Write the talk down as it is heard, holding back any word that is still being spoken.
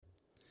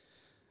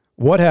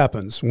What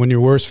happens when your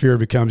worst fear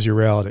becomes your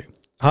reality?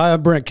 Hi,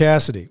 I'm Brent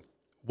Cassidy.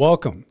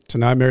 Welcome to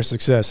Nightmare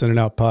Success In and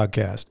Out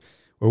Podcast,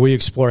 where we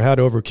explore how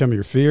to overcome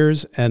your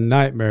fears and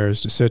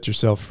nightmares to set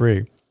yourself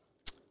free.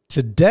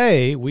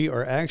 Today, we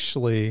are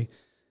actually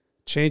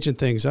changing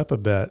things up a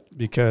bit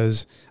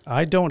because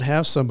I don't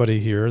have somebody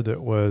here that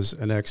was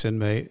an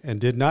ex-inmate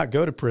and did not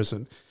go to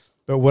prison.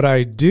 But what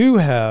I do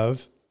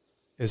have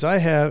is I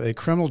have a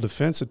criminal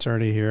defense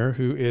attorney here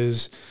who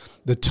is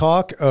the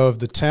talk of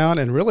the town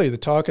and really the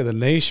talk of the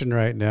nation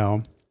right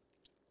now,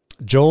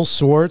 Joel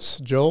Swartz.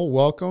 Joel,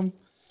 welcome.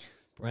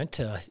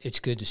 Brent, it's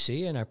good to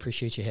see you, and I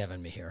appreciate you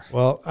having me here.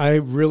 Well, I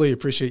really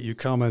appreciate you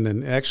coming,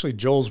 and actually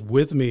Joel's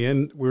with me,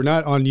 and we're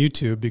not on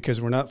YouTube because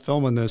we're not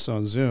filming this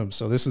on Zoom,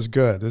 so this is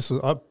good.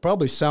 I'll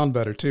probably sound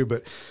better too,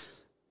 but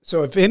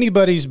so if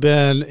anybody's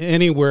been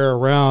anywhere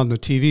around the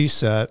TV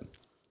set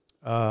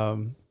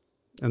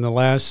in the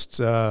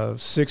last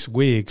 6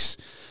 weeks,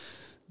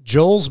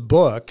 Joel's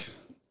book,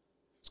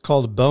 it's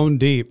called Bone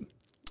Deep.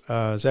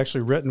 It's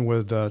actually written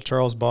with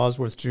Charles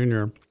Bosworth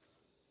Jr.,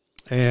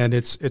 and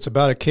it's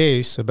about a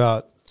case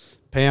about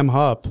Pam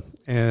Hupp.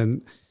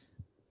 And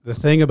the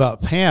thing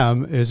about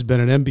Pam has been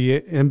an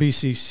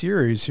NBC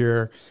series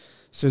here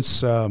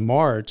since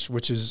March,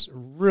 which is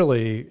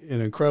really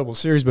an incredible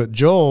series. But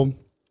Joel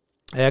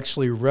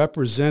actually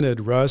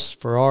represented Russ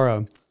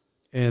Ferrara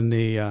in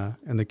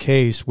the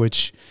case,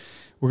 which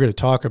we're going to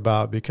talk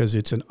about because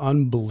it's an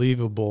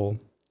unbelievable.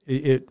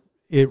 It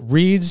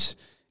reads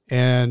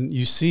and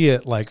you see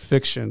it like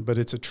fiction, but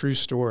it's a true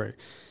story.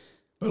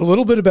 But a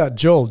little bit about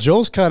Joel.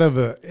 Joel's kind of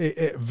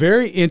a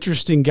very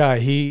interesting guy.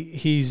 He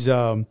is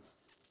a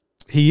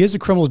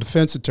criminal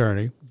defense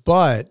attorney,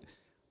 but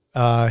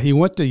he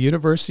went to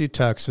University of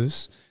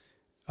Texas.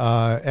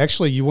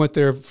 Actually, you went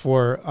there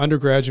for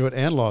undergraduate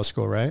and law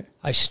school, right?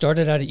 I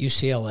started out at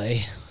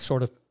UCLA,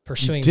 sort of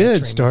pursuing you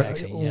did that start.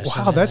 vaccine, yes,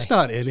 wow, that's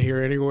not in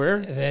here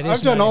anywhere.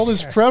 I've done all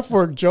this prep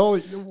work,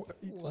 Joel.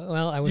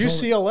 Well, I was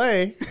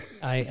UCLA.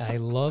 I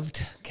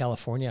loved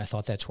California. I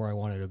thought that's where I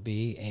wanted to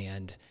be,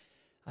 and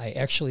I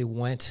actually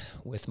went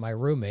with my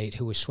roommate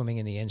who was swimming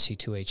in the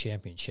NC2A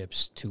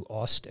championships to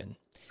Austin.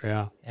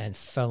 Yeah. And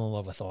fell in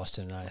love with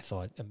Austin, and I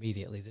thought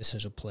immediately this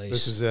is a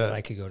place that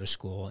I could go to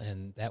school,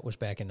 and that was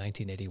back in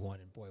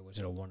 1981, and boy, was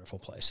it a wonderful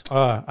place.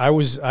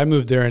 I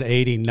moved there in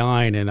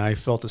 89, and I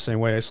felt the same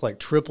way. It's like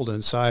tripled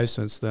in size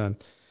since then.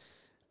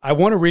 I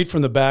want to read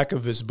from the back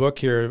of his book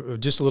here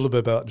just a little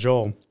bit about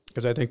Joel,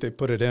 because I think they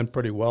put it in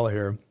pretty well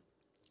here.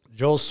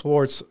 Joel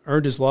Swartz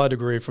earned his law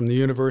degree from the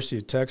University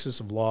of Texas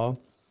of Law,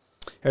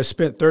 has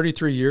spent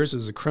 33 years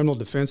as a criminal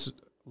defense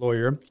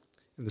lawyer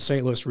in the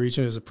St. Louis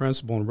region as a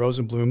principal in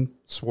Rosenblum,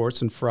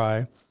 Swartz, and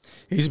Fry.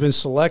 He's been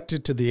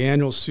selected to the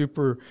annual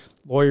Super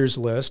Lawyers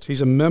list.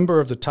 He's a member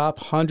of the top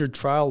 100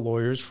 trial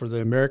lawyers for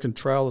the American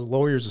Trial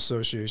Lawyers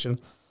Association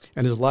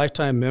and is a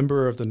lifetime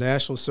member of the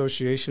National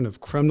Association of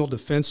Criminal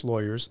Defense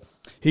Lawyers.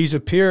 He's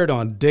appeared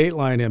on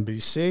Dateline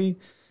NBC,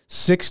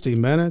 60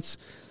 Minutes,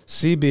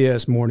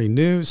 CBS Morning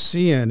News,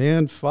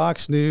 CNN,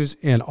 Fox News,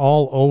 and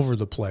all over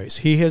the place.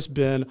 He has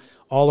been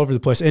all over the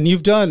place. And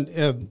you've done,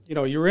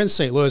 you were in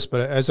St. Louis,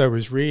 but as I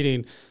was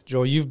reading,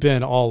 Joel, you've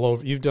been all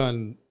over. You've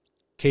done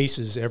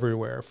cases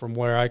everywhere from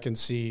where I can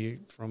see,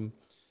 from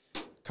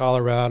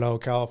Colorado,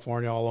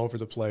 California, all over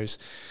the place.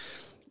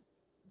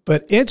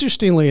 But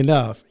interestingly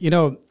enough,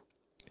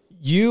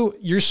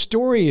 your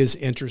story is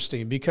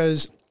interesting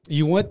because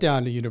you went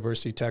down to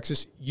University of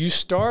Texas. You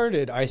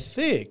started, I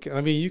think,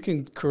 you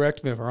can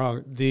correct me if I'm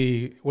wrong,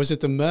 was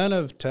it the Men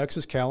of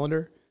Texas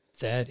calendar?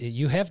 That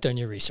you have done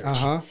your research.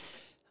 Uh-huh.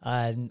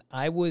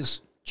 I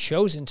was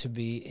chosen to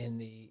be in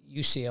the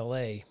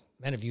UCLA,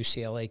 Men of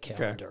UCLA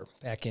calendar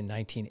back in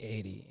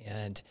 1980.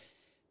 And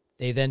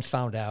they then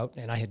found out,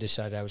 and I had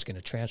decided I was going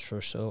to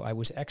transfer, so I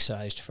was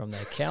excised from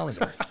that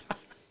calendar.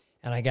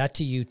 And I got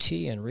to UT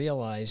and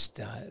realized,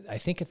 I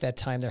think at that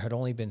time there had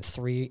only been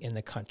 3 in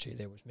the country.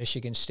 There was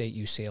Michigan State,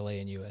 UCLA,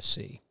 and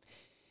USC.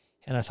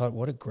 And I thought,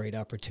 what a great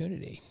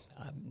opportunity,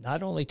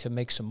 not only to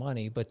make some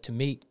money, but to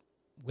meet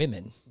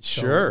women.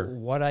 Sure. So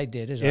what I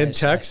did is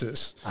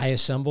Texas, I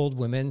assembled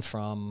women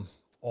from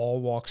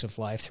all walks of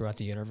life throughout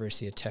the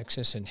University of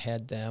Texas and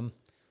had them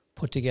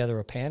put together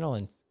a panel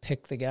and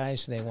pick the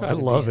guys they wanted. I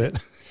love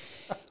it.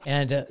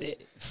 And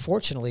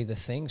fortunately, the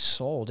thing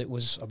sold. It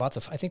was about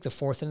I think the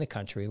 4th in the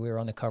country. We were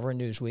on the cover of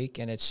Newsweek,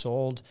 and it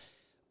sold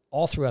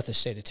all throughout the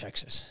state of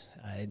Texas.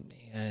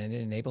 And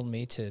it enabled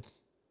me to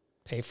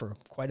pay for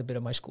quite a bit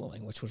of my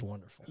schooling, which was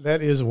wonderful.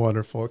 That is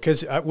wonderful,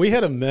 because we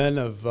had a Men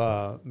of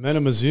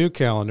Mizzou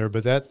calendar,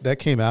 but that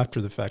came after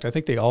the fact. I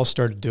think they all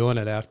started doing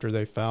it after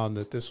they found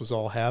that this was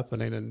all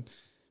happening and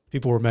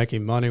people were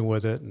making money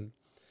with it.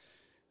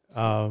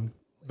 And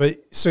but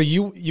so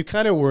you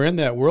kind of were in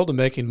that world of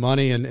making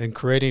money and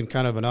creating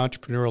kind of an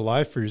entrepreneurial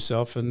life for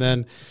yourself. And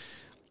then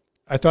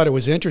I thought it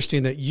was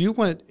interesting that you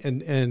went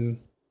and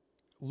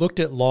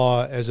looked at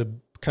law as a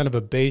kind of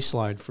a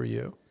baseline for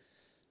you.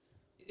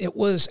 It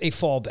was a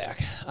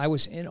fallback. I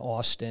was in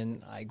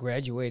Austin. I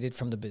graduated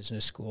from the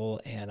business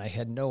school, and I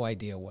had no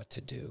idea what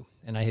to do.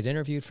 And I had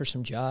interviewed for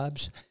some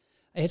jobs.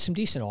 I had some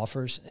decent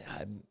offers.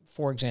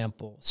 For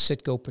example,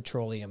 Citgo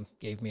Petroleum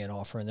gave me an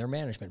offer in their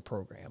management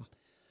program.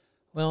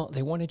 Well,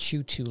 they wanted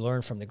you to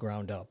learn from the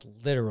ground up,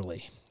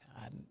 literally.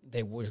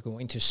 They were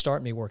going to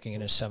start me working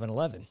in a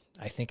 7-Eleven.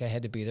 I think I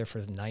had to be there for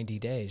 90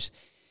 days.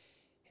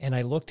 And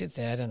I looked at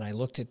that, and I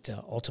looked at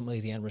ultimately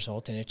the end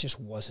result, and it just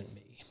wasn't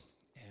me.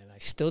 And I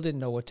still didn't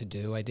know what to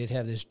do. I did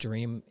have this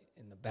dream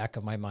in the back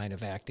of my mind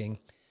of acting,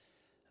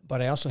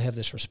 but I also have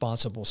this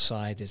responsible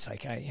side that's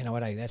like,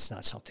 that's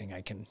not something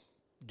I can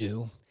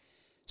do.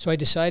 So I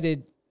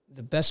decided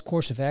the best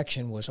course of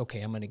action was,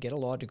 okay, I'm going to get a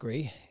law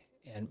degree,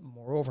 and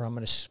moreover, I'm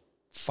going to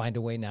find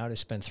a way now to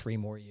spend 3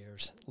 more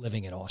years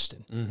living in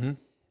Austin. Mm-hmm.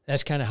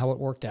 That's kind of how it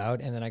worked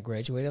out. And then I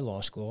graduated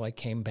law school. I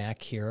came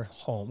back here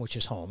home, which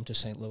is home, to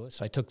St.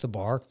 Louis. I took the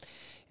bar,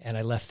 and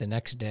I left the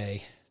next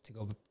day to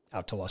go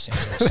out to Los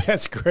Angeles.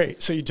 That's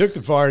great. So you took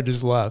the bar and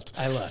just left.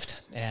 I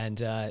left.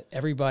 And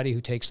everybody who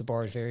takes the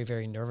bar is very,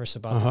 very nervous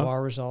about the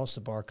bar results.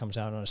 The bar comes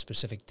out on a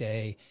specific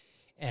day,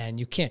 and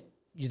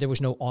there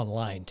was no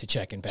online to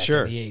check in back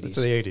in the 80s. It's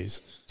the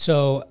 80s.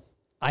 So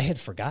I had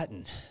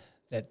forgotten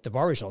that the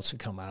bar results had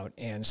come out,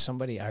 and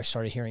I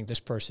started hearing this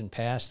person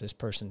passed, this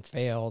person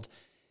failed,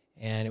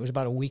 and it was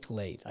about a week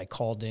late. I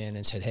called in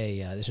and said, hey,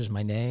 this is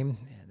my name.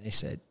 And they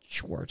said,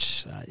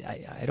 Schwartz,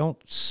 I don't,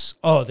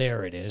 oh,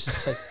 there it is.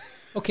 It's like,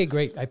 okay,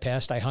 great, I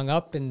passed. I hung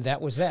up, and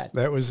that was that.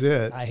 That was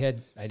it. I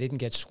didn't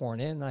get sworn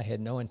in. I had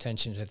no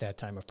intentions at that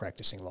time of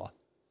practicing law.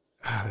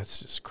 That's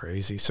just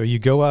crazy. So you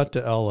go out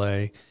to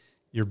L.A.,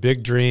 your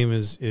big dream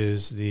is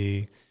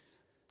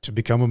to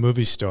become a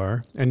movie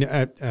star. And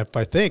if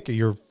I think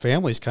your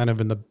family's kind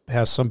of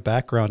has some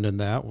background in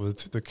that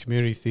with the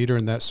community theater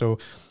and that. So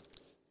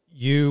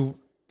you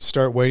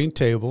start waiting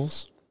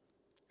tables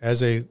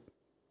as a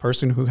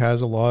person who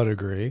has a law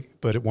degree,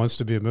 but it wants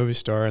to be a movie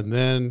star. And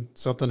then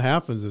something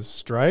happens, a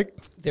strike.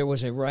 There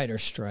was a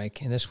writer's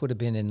strike, and this would have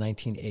been in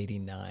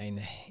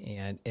 1989,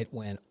 and it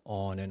went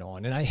on and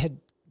on. And I had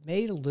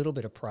made a little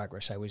bit of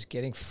progress. I was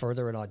getting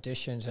further at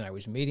auditions, and I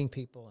was meeting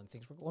people, and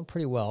things were going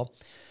pretty well.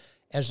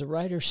 As the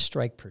writer's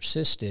strike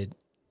persisted,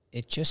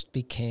 it just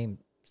became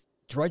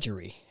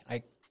drudgery.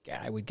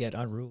 I would get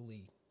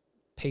unruly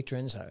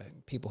patrons,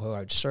 people who I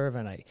would serve,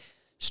 and I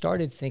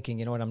started thinking,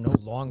 you know what, I'm no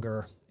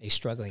longer a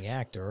struggling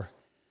actor.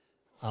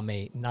 I'm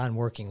a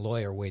non-working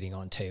lawyer waiting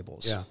on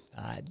tables. Yeah.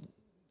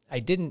 I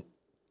didn't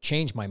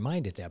change my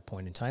mind at that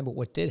point in time, but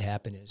what did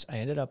happen is I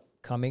ended up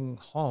coming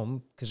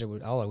home because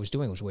all I was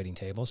doing was waiting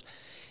tables.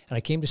 And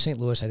I came to St.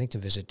 Louis, I think, to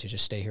visit, to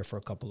just stay here for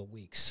a couple of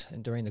weeks.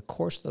 And during the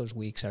course of those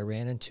weeks, I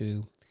ran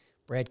into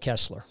Brad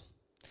Kessler,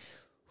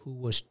 who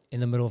was in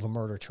the middle of a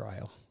murder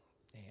trial.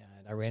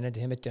 And I ran into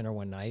him at dinner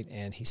one night,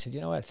 and he said,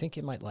 you know what, I think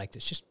you might like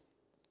this. Just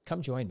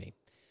come join me.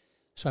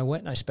 So I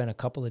went and I spent a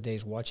couple of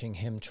days watching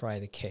him try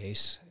the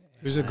case.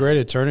 He's a great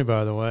attorney,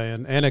 by the way,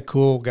 and a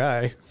cool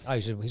guy. Oh,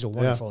 he's a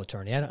wonderful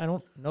attorney. I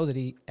don't know that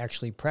he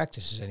actually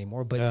practices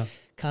anymore, but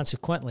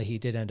consequently, he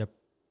did end up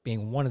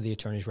being one of the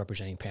attorneys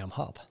representing Pam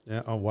Hupp.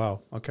 Yeah. Oh,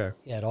 wow. Okay.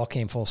 Yeah, it all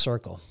came full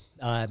circle.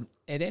 At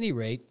any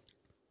rate,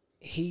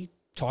 he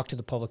talked to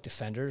the public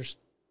defenders.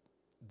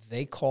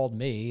 They called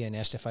me and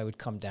asked if I would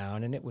come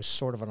down, and it was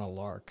sort of on a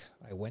lark.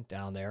 I went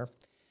down there,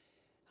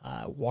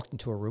 walked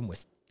into a room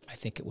with, I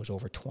think it was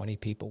over 20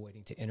 people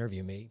waiting to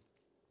interview me,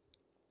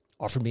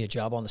 offered me a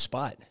job on the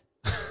spot.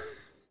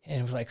 And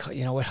it was like,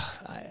 you know what,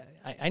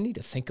 I need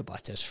to think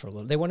about this for a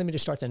little. They wanted me to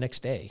start the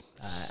next day.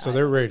 So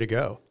they're ready to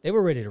go. They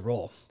were ready to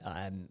roll.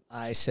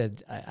 I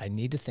said, I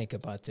need to think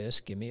about this.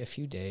 Give me a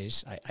few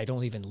days. I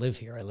don't even live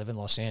here. I live in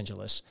Los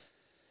Angeles.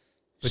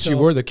 But you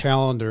were the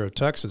calendar of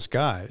Texas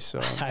guy, so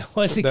I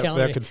was the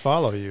calendar. That could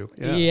follow you.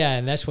 Yeah,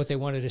 and that's what they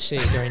wanted to see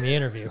during the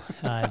interview.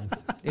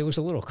 It was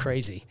a little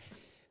crazy.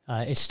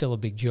 It's still a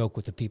big joke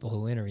with the people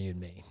who interviewed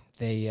me.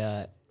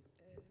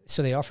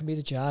 So they offered me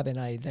the job, and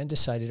I then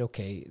decided,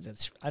 okay,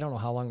 I don't know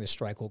how long this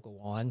strike will go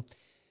on.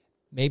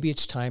 Maybe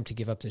it's time to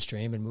give up this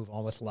dream and move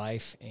on with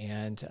life.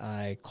 And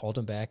I called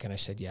them back, and I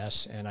said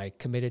yes, and I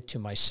committed to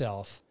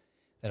myself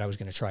that I was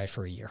going to try it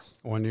for a year.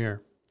 1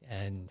 year.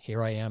 And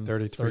here I am.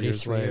 33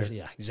 years later.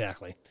 Yeah,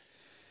 exactly.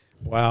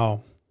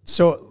 Wow.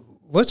 So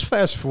let's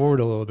fast forward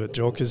a little bit,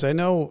 Joel, because I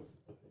know,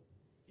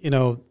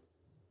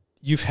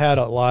 you've had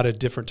a lot of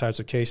different types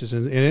of cases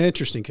and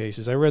interesting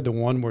cases. I read the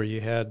one where you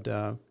had,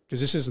 because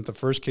this isn't the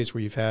first case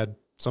where you've had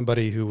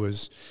somebody who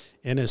was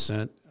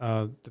innocent,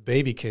 the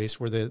baby case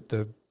where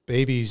the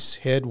baby's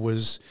head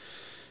was,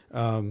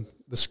 the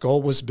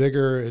skull was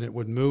bigger and it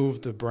would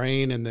move the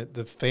brain, and that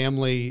the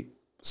family,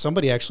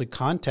 somebody actually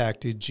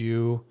contacted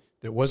you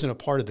that wasn't a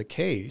part of the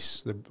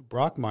case. The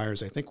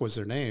Brockmeyers, I think, was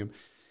their name,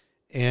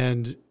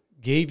 and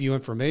gave you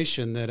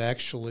information that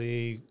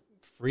actually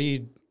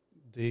freed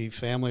the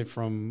family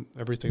from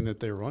everything that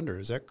they were under.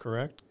 Is that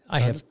correct? I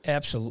have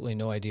absolutely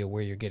no idea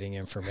where you're getting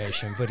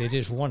information, but it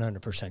is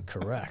 100%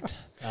 correct.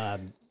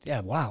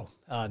 Yeah, wow.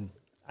 I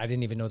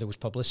didn't even know there was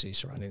publicity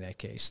surrounding that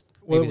case.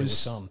 Maybe there was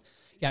some.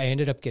 Yeah, I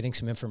ended up getting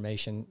some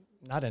information,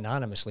 not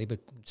anonymously, but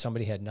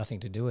somebody had nothing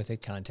to do with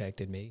it,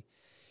 contacted me.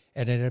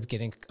 It ended up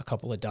getting a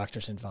couple of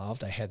doctors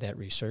involved. I had that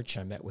research.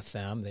 I met with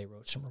them. They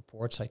wrote some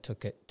reports. I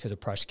took it to the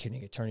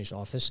prosecuting attorney's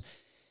office.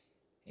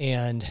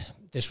 And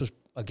this was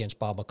against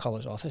Bob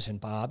McCullough's office, and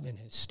Bob and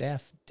his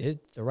staff did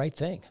the right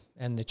thing,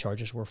 and the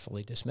charges were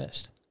fully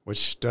dismissed.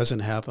 Which doesn't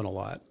happen a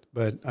lot.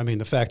 But, I mean,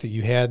 the fact that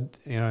you had,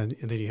 and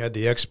then you had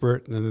the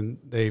expert, and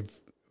then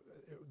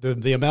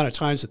the amount of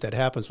times that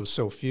happens was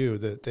so few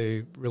that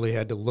they really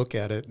had to look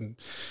at it.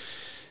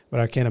 But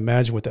I can't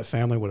imagine what that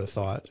family would have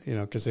thought,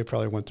 because they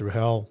probably went through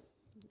hell,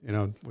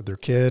 with their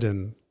kid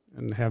and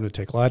having to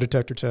take lie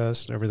detector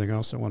tests and everything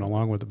else that went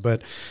along with it.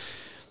 But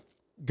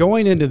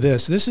going into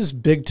this is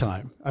big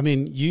time. I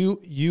mean,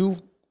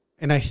 you,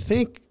 and I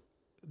think,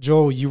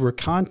 Joel, you were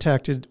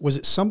contacted. Was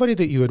it somebody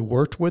that you had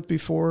worked with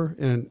before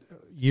and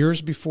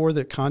years before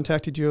that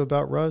contacted you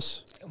about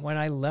Russ? When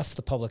I left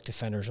the public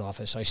defender's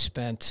office, I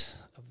spent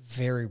a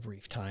very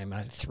brief time,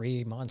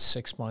 3 months,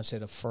 6 months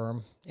at a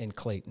firm in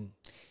Clayton,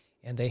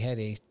 and they had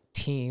a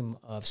team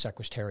of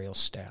secretarial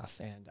staff.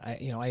 And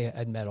I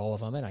had met all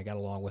of them, and I got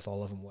along with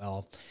all of them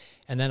well.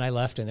 And then I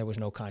left, and there was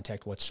no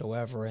contact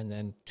whatsoever. And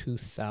then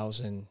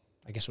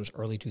I guess it was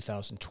early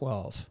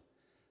 2012,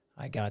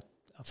 I got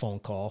a phone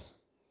call.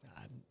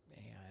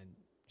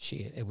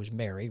 It was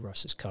Mary,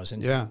 Russ's cousin.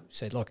 Yeah. Who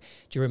said, "Look,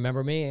 do you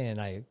remember me?" And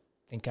I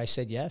think I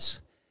said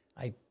yes.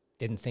 I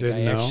didn't think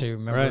I actually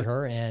remembered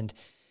her. And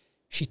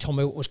she told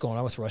me what was going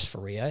on with Russ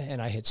Faria,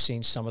 and I had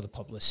seen some of the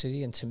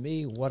publicity. And to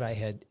me, what I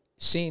had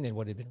seen and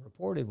what had been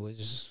reported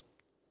was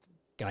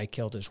guy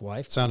killed his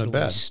wife. Sounded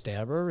bad.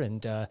 Stabbed her,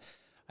 and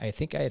I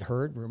think I had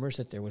heard rumors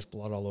that there was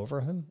blood all over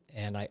him.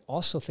 And I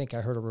also think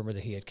I heard a rumor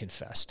that he had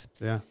confessed.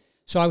 Yeah.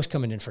 So I was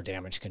coming in for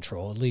damage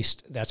control. At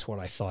least that's what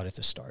I thought at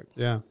the start.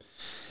 Yeah.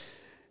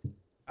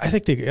 I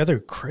think the other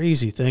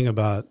crazy thing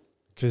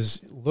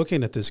because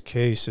looking at this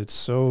case, it's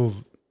so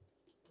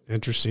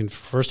interesting.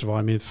 First of all,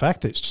 I mean, the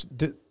fact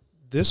that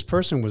this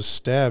person was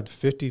stabbed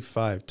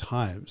 55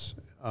 times.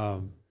 I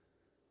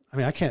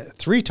mean,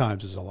 3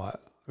 times is a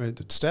lot. I mean,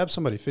 to stab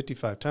somebody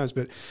 55 times.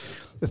 But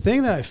the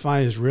thing that I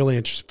find is really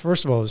interesting,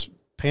 first of all, is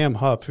Pam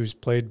Hupp, who's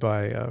played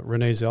by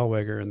Renee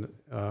Zellweger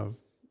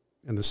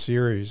in the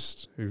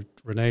series.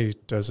 Renee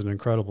does an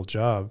incredible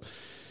job.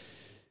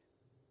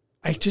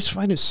 I just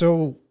find it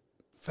so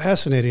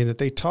fascinating that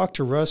they talked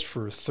to Russ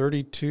for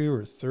 32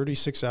 or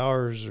 36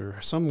 hours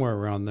or somewhere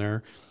around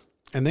there,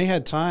 and they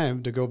had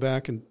time to go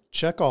back and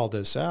check all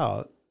this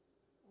out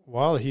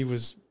while he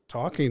was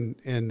talking.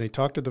 And they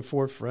talked to the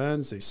 4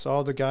 friends. They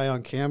saw the guy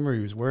on camera.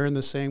 He was wearing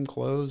the same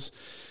clothes.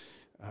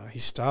 He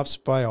stops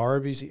by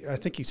Arby's. I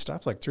think he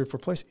stopped like 3 or 4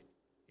 places,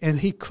 and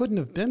he couldn't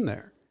have been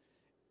there.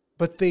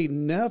 But they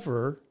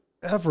never,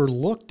 ever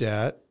looked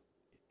at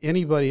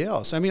anybody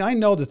else. I mean, I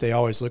know that they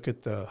always look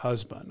at the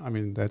husband. I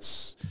mean,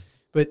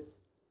 but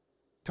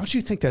don't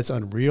you think that's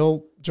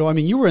unreal, Joel? I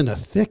mean, you were in the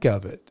thick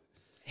of it.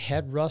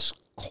 Had Russ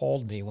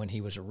called me when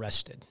he was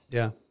arrested,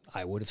 yeah,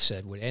 I would have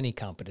said what any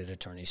competent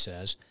attorney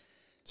says.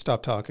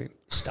 Stop talking.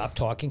 Stop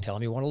talking. Tell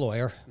him you want a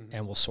lawyer,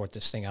 and we'll sort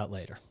this thing out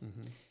later.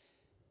 Mm-hmm.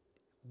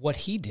 What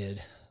he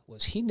did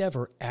was he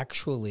never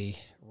actually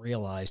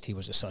realized he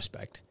was a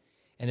suspect.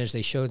 And as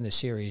they showed in the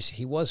series,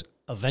 he was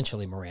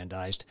eventually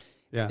Mirandized.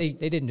 Yeah. They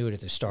didn't do it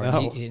at the start.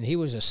 No. He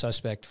was a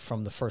suspect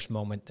from the first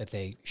moment that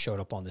they showed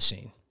up on the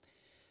scene.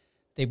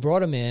 They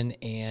brought him in,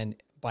 and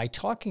by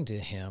talking to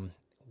him,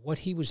 what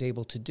he was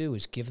able to do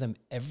is give them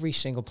every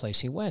single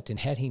place he went. And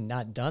had he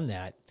not done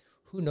that,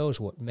 who knows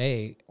what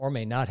may or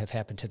may not have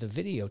happened to the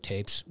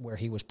videotapes where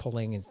he was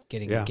pulling and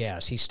getting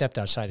gas. He stepped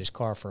outside his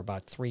car for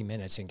about 3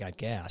 minutes and got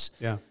gas.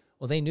 Yeah.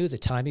 Well, they knew the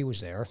time he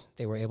was there.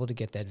 They were able to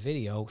get that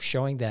video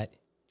showing that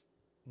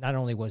not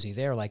only was he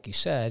there, like he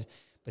said,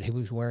 but he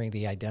was wearing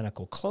the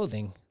identical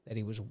clothing that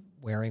he was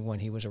wearing when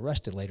he was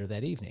arrested later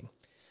that evening.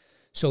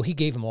 So he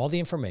gave them all the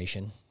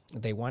information.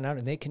 They went out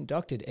and they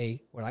conducted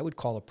what I would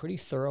call a pretty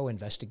thorough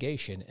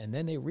investigation, and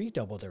then they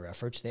redoubled their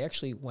efforts. They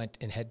actually went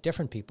and had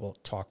different people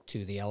talk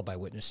to the alibi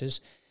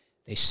witnesses.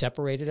 They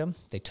separated them.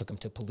 They took them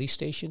to police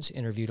stations,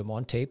 interviewed them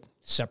on tape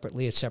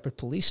separately at separate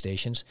police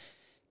stations,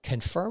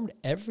 confirmed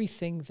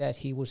everything that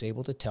he was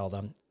able to tell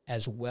them,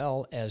 as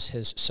well as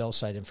his cell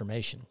site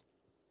information.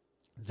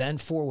 Then,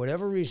 for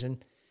whatever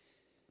reason,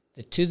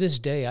 that to this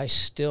day I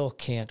still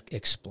can't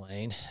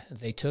explain,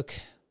 they took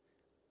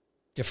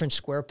different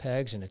square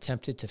pegs and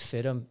attempted to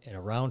fit them in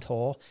a round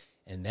hole,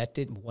 and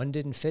one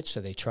didn't fit, so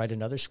they tried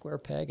another square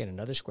peg and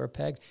another square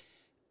peg.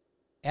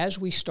 As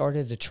we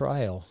started the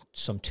trial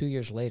some 2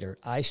 years later,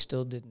 I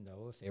still didn't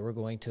know if they were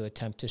going to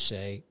attempt to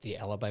say the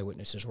alibi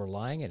witnesses were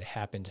lying and it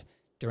happened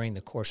during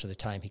the course of the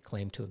time he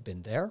claimed to have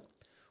been there,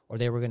 or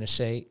they were going to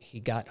say he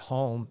got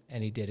home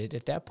and he did it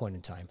at that point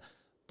in time,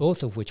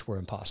 both of which were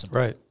impossible.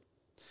 Right.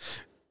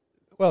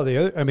 Well,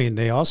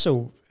 they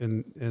also,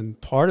 in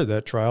part of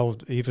that trial,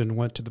 even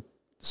went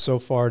so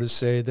far to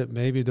say that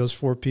maybe those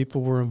 4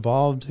 people were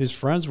involved, his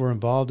friends were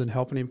involved in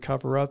helping him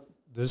cover up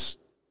this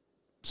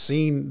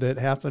scene that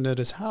happened at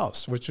his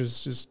house, which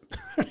is just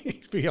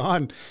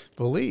beyond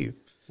belief.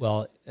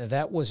 Well,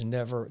 there was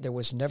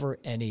never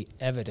any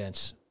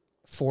evidence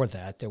for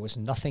that. There was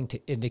nothing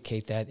to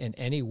indicate that in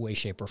any way,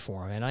 shape, or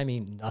form, and I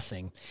mean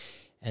nothing.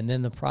 And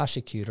then the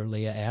prosecutor,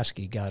 Leah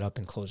Askey, got up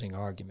in closing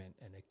argument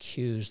and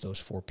accused those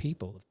 4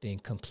 people of being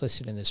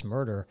complicit in this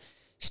murder,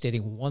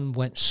 stating one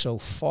went so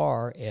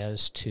far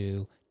as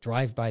to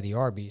drive by the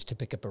Arby's to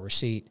pick up a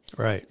receipt,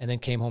 right, and then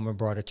came home and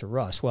brought it to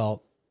Russ.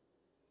 Well,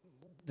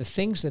 the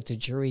things that the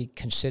jury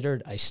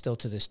considered, I still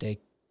to this day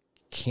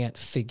can't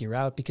figure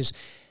out, because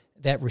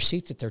that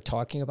receipt that they're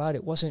talking about,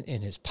 it wasn't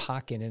in his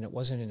pocket and it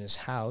wasn't in his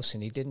house,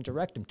 and he didn't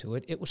direct him to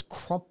it. It was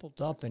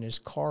crumpled up in his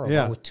car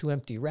along with 2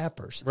 empty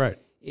wrappers. Right.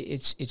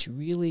 It's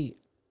really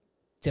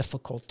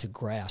difficult to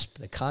grasp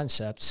the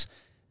concepts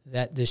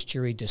that this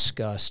jury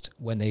discussed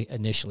when they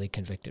initially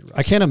convicted Russ.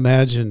 I can't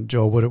imagine,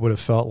 Joel, what it would have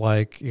felt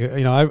like.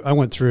 You know, I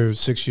went through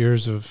 6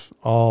 years of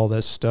all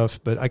this stuff,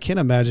 but I can't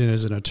imagine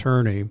as an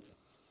attorney.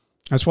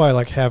 That's why I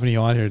like having you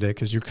on here today,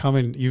 because you're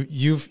coming.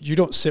 You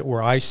don't sit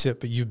where I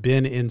sit, but you've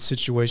been in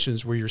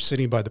situations where you're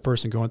sitting by the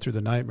person going through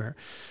the nightmare.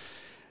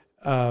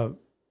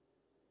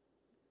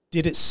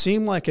 Did it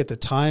seem like at the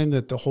time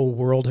that the whole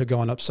world had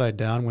gone upside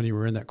down when you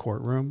were in that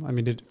courtroom? I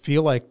mean, did it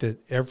feel like that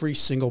every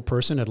single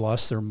person had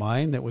lost their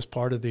mind that was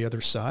part of the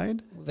other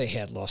side? They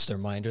had lost their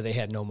mind, or they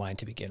had no mind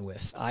to begin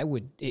with.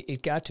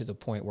 It got to the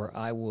point where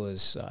I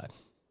was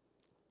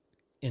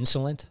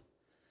insolent.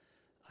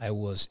 I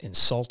was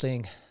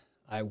insulting.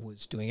 I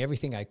was doing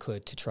everything I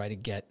could to try to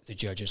get the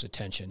judge's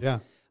attention. Yeah.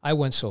 I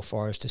went so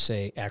far as to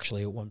say,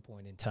 actually, at one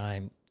point in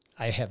time,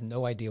 I have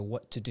no idea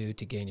what to do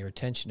to gain your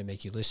attention, to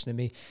make you listen to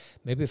me.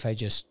 Maybe if I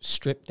just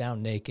stripped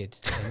down naked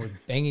and were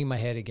banging my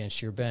head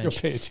against your bench,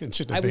 you'll pay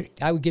attention to me.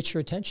 I would get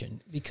your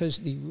attention, because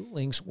the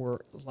rulings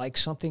were like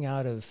something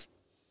out of...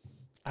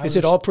 Is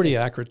it all pretty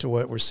accurate to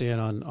what we're seeing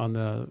on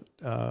the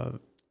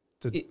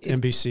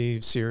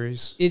NBC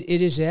series?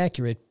 It is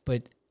accurate,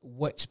 but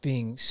what's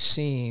being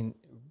seen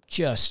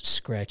just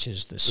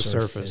scratches the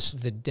surface.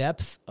 The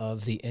depth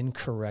of the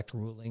incorrect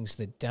rulings,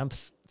 the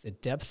depth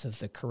of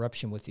the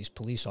corruption with these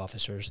police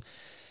officers.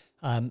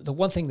 The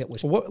one thing that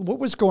was... What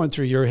was going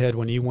through your head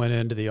when you went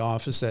into the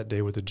office that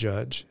day with the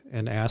judge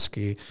and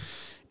Askey,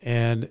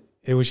 and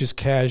it was just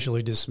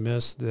casually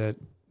dismissed that,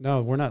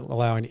 no, we're not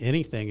allowing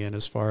anything in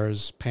as far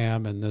as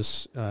Pam and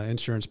this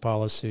insurance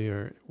policy?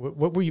 Or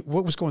what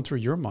was going through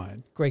your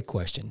mind? Great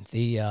question.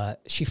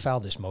 She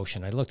filed this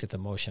motion. I looked at the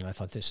motion. I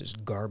thought, this is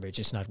garbage.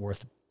 It's not worth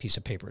the piece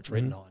of paper it's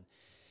written on.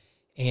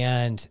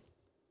 And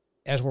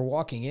as we're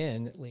walking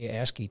in, Leah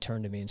Askey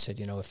turned to me and said,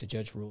 you know, if the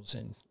judge rules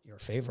in your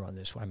favor on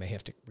this, I may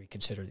have to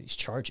reconsider these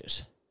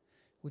charges,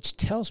 which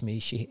tells me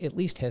she at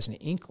least has an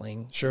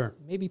inkling. Sure.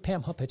 Maybe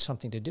Pam Hupp had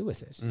something to do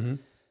with this. Mm-hmm.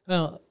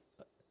 Well,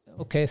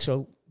 okay,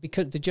 so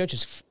because the judge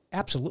is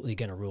absolutely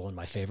going to rule in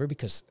my favor,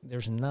 because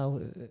there's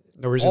no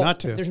reason not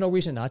to. There's no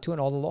reason not to,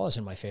 and all the law is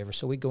in my favor.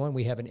 So we go in,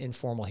 we have an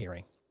informal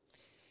hearing.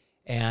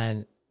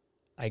 And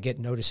I get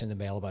notice in the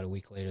mail about a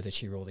week later that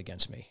she ruled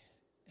against me.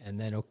 And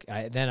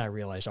then I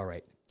realized, all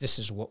right, this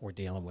is what we're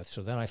dealing with.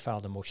 So then I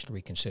filed a motion to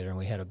reconsider, and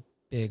we had a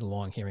big,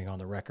 long hearing on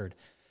the record.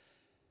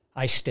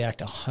 I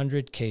stacked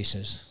 100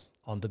 cases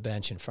on the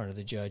bench in front of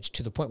the judge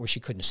to the point where she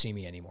couldn't see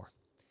me anymore.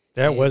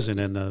 That wasn't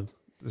in the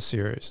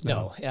series.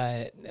 No.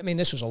 I mean,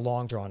 this was a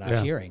long,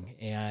 drawn-out hearing,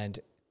 and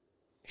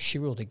she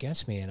ruled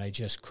against me, and I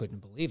just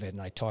couldn't believe it.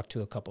 And I talked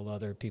to a couple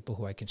other people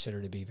who I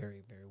consider to be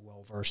very, very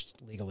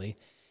well-versed legally,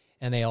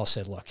 and they all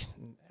said, look,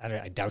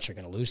 I doubt you're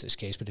going to lose this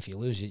case, but if you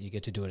lose it, you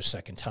get to do it a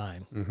second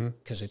time,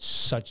 because it's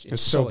so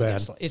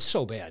bad. It's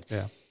so bad.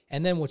 Yeah.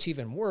 And then what's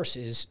even worse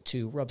is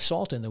to rub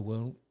salt in the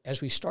wound.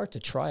 As we start the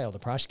trial, the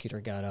prosecutor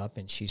got up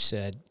and she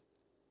said,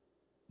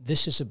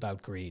 this is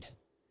about greed.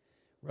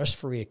 Russ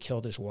Faria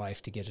killed his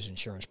wife to get his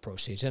insurance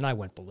proceeds, and I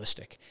went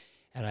ballistic.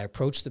 And I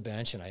approached the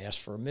bench, and I asked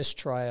for a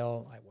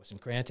mistrial. I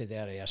wasn't granted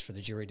that. I asked for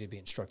the jury to be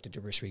instructed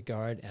to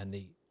disregard, and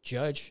the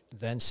judge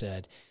then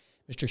said,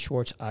 Mr.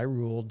 Schwartz, I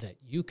ruled that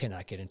you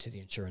cannot get into the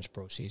insurance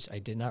proceeds. I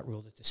did not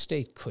rule that the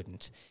state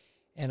couldn't.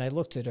 And I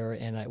looked at her,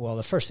 and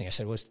the first thing I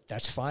said was,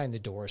 that's fine, the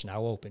door is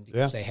now open,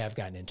 because they have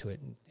gotten into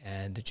it.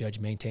 And the judge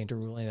maintained a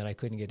ruling that I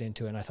couldn't get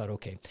into, and I thought,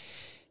 okay,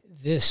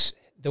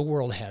 the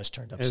world has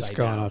turned upside down. It's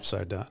gone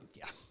upside down.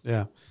 Yeah.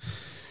 Yeah.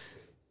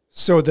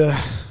 So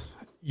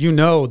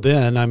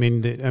then, I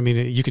mean,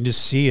 you can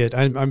just see it.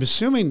 I'm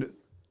assuming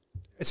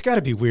it's got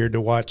to be weird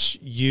to watch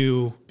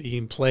you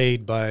being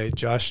played by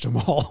Josh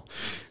Duhamel,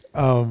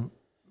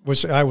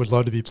 which I would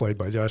love to be played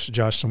by Josh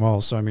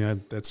Duhamel. So,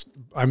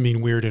 I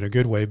mean, weird in a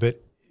good way,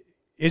 but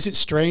is it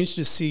strange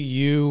to see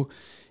you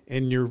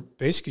in your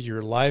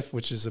life,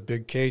 which is a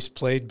big case,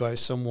 played by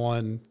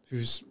someone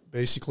who's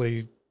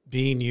basically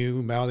being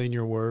you, mouthing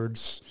your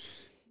words?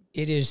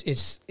 It is.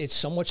 It's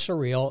somewhat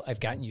surreal. I've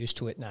gotten used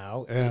to it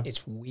now. Yeah.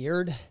 It's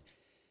weird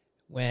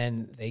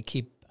when they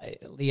keep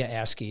Leah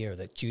Askey, or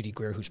that Judy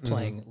Greer, who's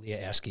playing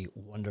Leah Askey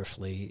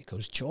wonderfully,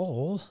 goes,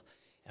 Joel,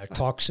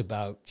 talks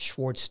about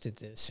Schwartz did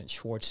this and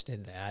Schwartz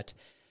did that.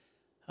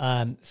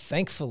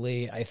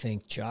 Thankfully, I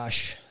think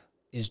Josh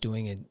is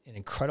doing an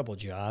incredible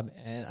job,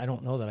 and I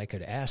don't know that I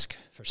could ask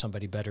for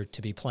somebody better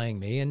to be playing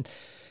me. And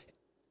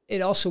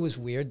it also was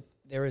weird.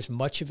 there is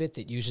much of it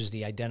that uses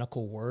the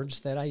identical words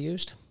that I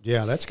used.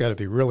 Yeah, that's got to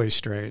be really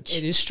strange.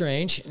 It is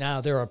strange.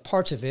 Now, there are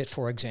parts of it,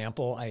 for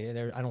example, I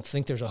don't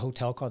think there's a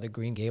hotel called the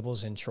Green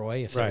Gables in Troy.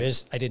 If there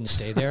is, I didn't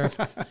stay there.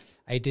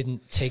 I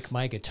didn't take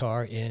my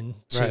guitar in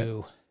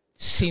to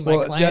see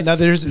my client. Yeah, now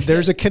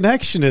there's a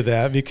connection to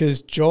that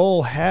because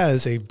Joel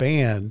has a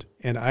band,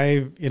 and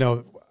I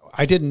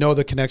didn't know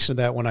the connection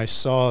to that when I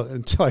saw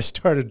until I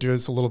started doing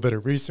a little bit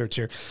of research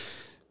here.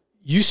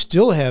 You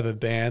still have a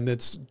band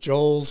that's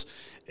Joel's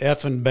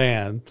effing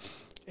band,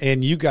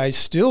 and you guys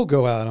still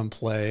go out and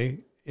play,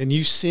 and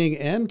you sing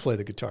and play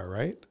the guitar,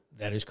 right?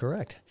 That is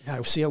correct.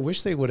 Yeah, see, I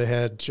wish they would have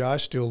had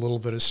Josh do a little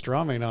bit of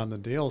strumming on the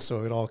deal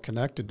so it all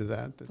connected to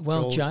that.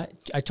 Well,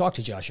 I talked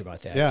to Josh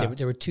about that. Yeah.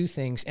 There were two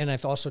things, and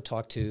I've also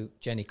talked to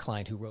Jenny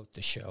Klein, who wrote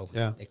the show.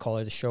 Yeah. They call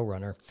her the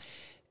showrunner.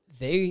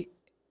 They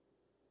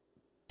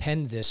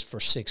penned this for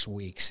 6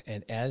 weeks,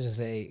 and as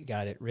they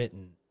got it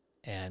written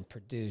and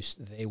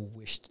produced, they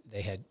wished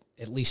they had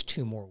at least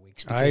 2 more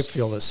weeks. I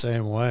feel the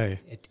same way.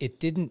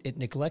 It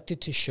neglected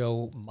to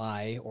show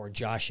my or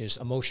Josh's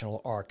emotional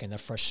arc and the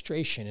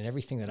frustration and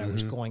everything that I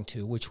was going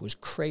to, which was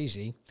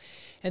crazy.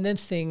 And then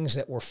things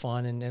that were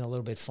fun and a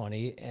little bit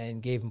funny,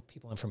 and gave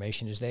people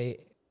information as they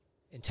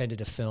intended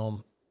to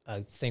film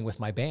a thing with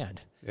my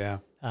band. Yeah.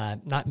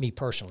 Not me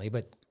personally,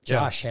 but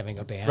Josh having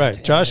a band.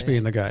 Right. Josh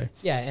being the guy.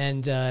 Yeah.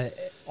 And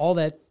all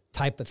that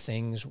type of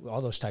things,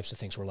 all those types of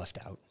things were left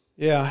out.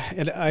 Yeah.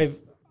 And I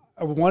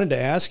wanted to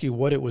ask you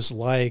what it was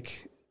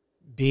like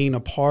being a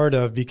part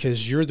of,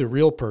 because you're the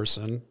real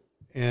person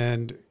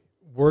and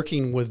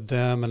working with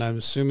them. And I'm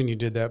assuming you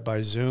did that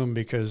by Zoom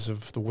because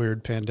of the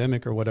weird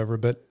pandemic or whatever.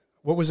 But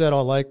what was that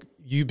all like,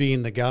 you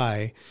being the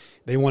guy?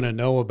 They want to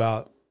know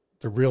about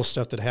the real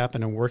stuff that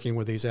happened and working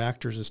with these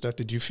actors and stuff.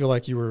 Did you feel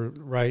like you were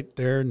right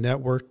there,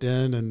 networked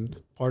in and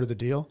part of the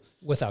deal?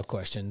 Without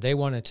question. They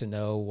wanted to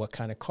know what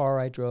kind of car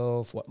I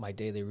drove, what my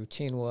daily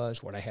routine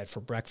was, what I had for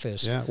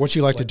breakfast. Yeah, what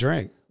you like to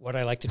drink. What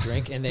I like to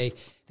drink. And they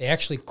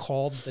actually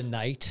called the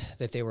night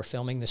that they were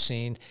filming the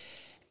scene.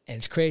 And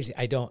it's crazy.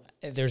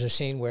 There's a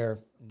scene where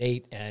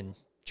Nate and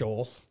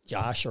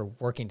Josh are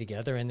working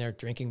together and they're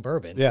drinking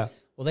bourbon. Yeah.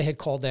 Well, they had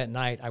called that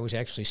night. I was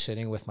actually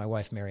sitting with my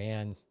wife,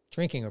 Marianne,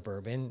 drinking a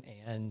bourbon,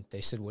 and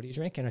they said, "What are you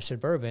drinking?" I said,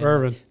 "Bourbon."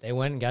 Bourbon. They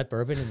went and got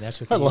bourbon, and that's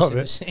what they used in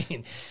the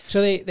scene.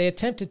 So they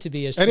attempted to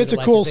be as true and it's to a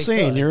life cool as they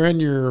scene. could. You're in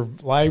your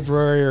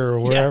library or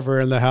wherever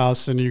in the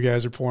house, and you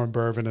guys are pouring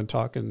bourbon and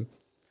talking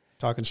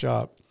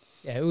shop.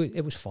 Yeah,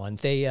 it was fun.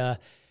 They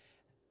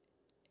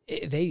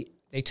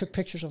took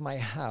pictures of my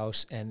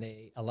house, and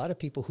a lot of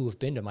people who have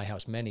been to my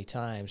house many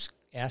times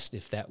asked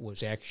if that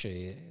was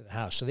actually the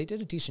house. So they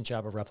did a decent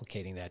job of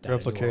replicating that.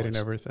 Replicating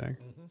everything.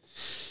 Mm-hmm.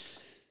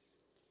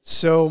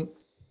 So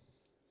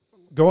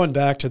going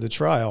back to the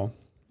trial,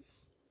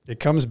 it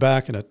comes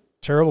back in a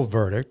terrible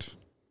verdict.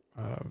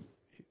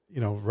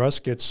 Russ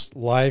gets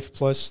life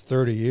plus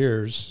 30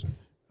 years.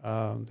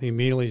 He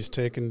immediately is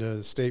taken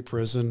to state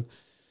prison.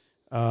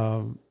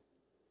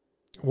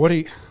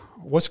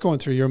 What's going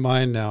through your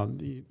mind now?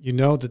 You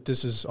know that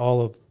this is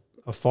all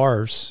a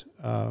farce.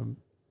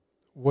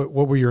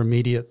 What were your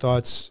immediate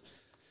thoughts,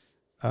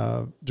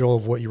 Joel,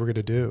 of what you were going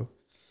to do?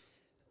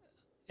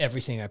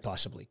 Everything I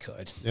possibly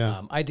could.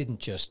 Yeah. I didn't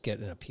just get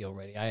an appeal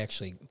ready. I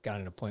actually got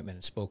an appointment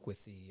and spoke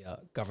with the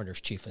governor's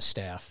chief of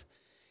staff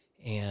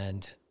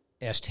and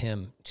asked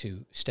him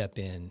to step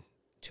in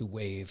to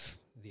waive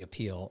the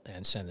appeal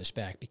and send this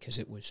back, because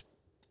it was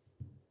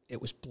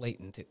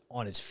blatant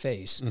on its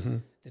face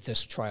that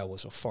this trial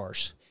was a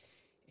farce.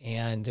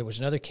 And there was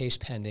another case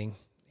pending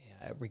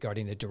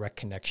regarding the direct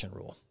connection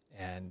rule.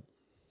 And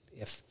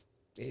if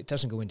it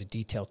doesn't go into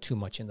detail too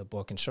much in the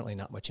book, and certainly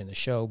not much in the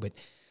show, but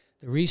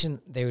the reason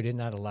they did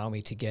not allow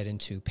me to get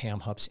into Pam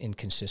Hupp's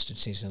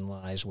inconsistencies and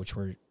lies, which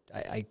were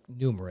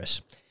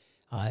numerous,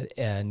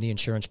 and the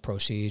insurance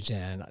proceeds,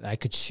 and I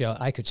could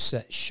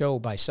show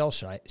by cell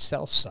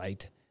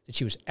site that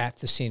she was at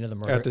the scene of the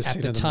murder at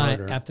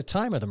the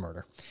time of the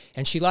murder,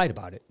 and she lied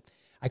about it.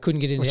 I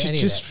couldn't get into any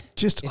of that.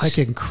 Just like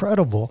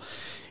incredible.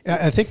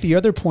 I think the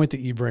other point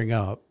that you bring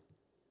up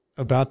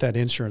about that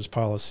insurance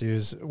policy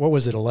is, what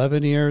was it,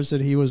 11 years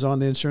that he was on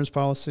the insurance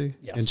policy?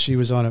 Yeah. And she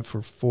was on it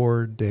for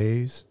 4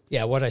 days?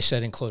 Yeah, what I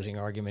said in closing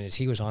argument is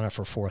he was on it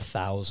for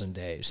 4,000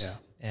 days. Yeah.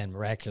 And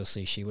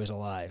miraculously, she was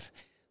alive.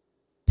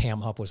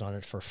 Pam Hupp was on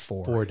it for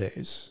 4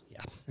 days.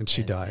 Yeah. And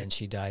she died. And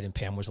she died, and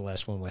Pam was the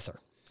last one with her.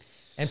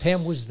 And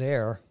Pam was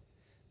there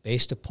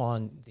based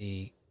upon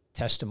the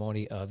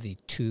testimony of the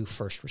 2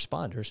 first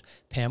responders.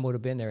 Pam would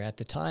have been there at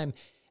the time.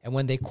 And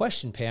when they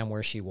questioned Pam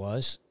where she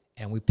was,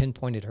 and we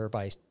pinpointed her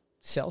by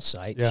cell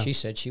site, she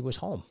said she was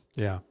home.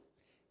 Yeah.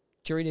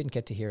 Jury didn't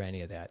get to hear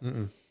any of that.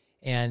 Mm-mm.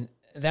 And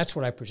that's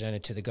what I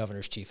presented to the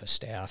governor's chief of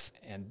staff,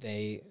 and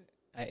they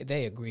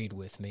agreed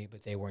with me,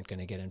 but they weren't going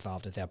to get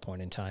involved at that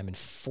point in time. And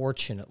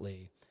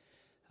fortunately,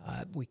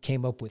 we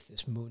came up with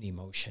this Mooney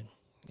motion.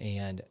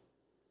 And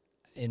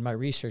in my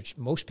research,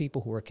 most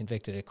people who are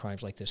convicted of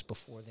crimes like this,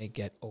 before they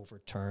get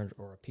overturned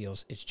or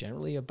appeals, it's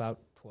generally about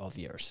 12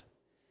 years.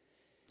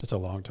 That's a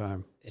long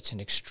time. It's an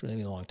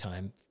extremely long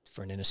time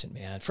for an innocent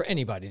man, for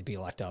anybody to be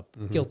locked up,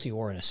 guilty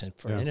or innocent.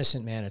 For an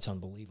innocent man, it's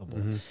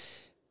unbelievable.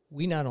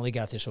 We not only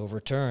got this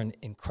overturned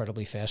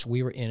incredibly fast,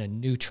 we were in a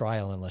new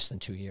trial in less than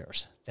 2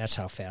 years. That's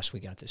how fast we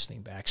got this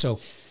thing back. So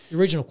the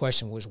original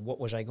question was, what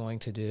was I going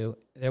to do?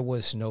 There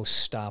was no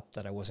stop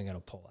that I wasn't going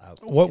to pull out.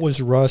 What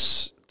was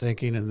Russ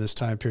thinking in this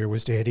time period?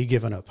 Had he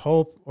given up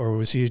hope, or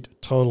was he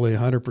totally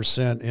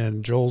 100%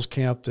 in Joel's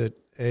camp that,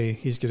 hey,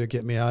 he's going to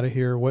get me out of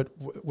here? What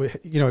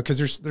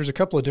because there's a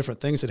couple of different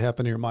things that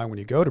happen in your mind when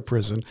you go to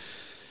prison.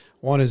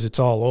 One is it's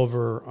all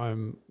over.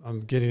 I'm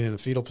getting in a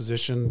fetal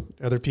position.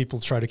 Other people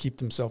try to keep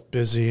themselves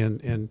busy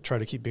and try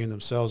to keep being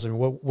themselves. I mean,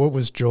 what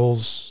was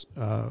Joel's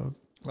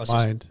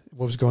mind?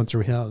 What was going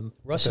through him?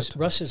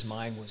 Russ's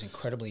mind was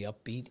incredibly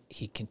upbeat.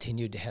 He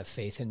continued to have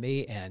faith in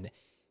me, and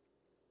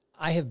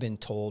I have been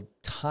told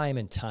time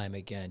and time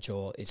again,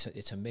 Joel,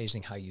 it's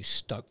amazing how you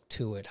stuck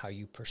to it, how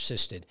you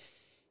persisted.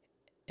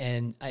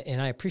 And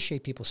I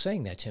appreciate people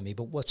saying that to me,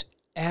 but what's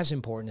as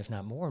important, if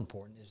not more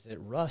important, is that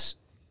Russ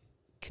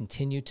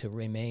continued to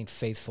remain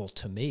faithful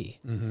to me.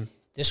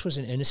 This was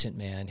an innocent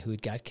man who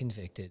had got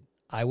convicted.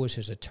 I was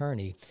his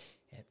attorney.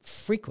 And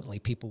frequently,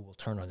 people will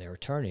turn on their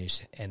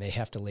attorneys, and they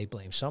have to lay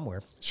blame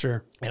somewhere.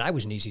 Sure. And I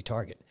was an easy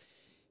target.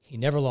 He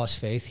never lost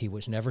faith. He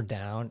was never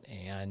down,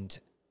 and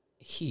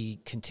he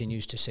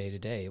continues to say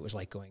today, it was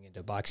like going into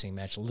a boxing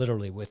match,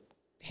 literally with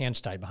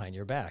hands tied behind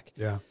your back.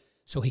 Yeah.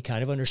 So he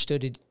kind of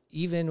understood it,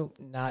 even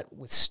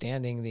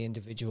notwithstanding the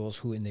individuals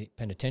who in the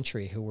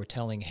penitentiary who were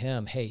telling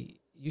him, hey,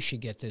 you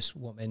should get this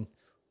woman,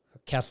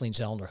 Kathleen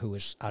Zellner, who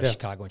was out of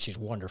Chicago, and she's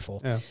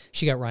wonderful. Yeah.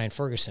 She got Ryan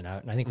Ferguson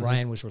out, and I think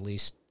Ryan was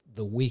released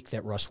the week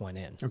that Russ went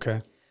in.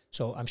 Okay.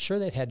 So I'm sure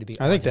that had to be.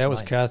 I think that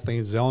was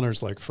Kathleen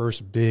Zellner's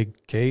first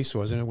big case,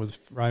 wasn't it, with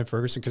Ryan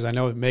Ferguson? Because I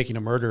know Making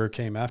a Murderer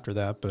came after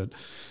that, but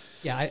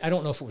yeah, I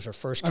don't know if it was her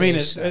first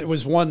case. I mean, it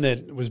was one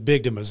that was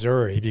big to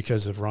Missouri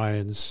because of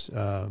Ryan's,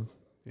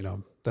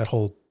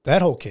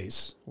 that whole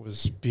case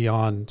was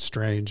beyond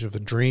strange, of a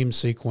dream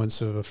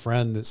sequence of a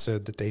friend that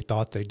said that they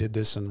thought they did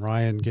this, and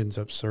Ryan ends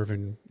up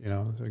serving,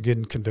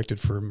 getting convicted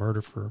for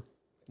murder for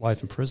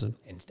life in prison.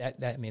 And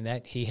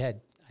that he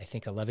had, I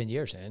think, 11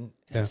 years in,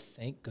 and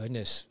thank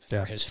goodness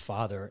for his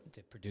father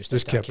that produced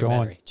this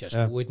documentary. Just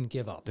wouldn't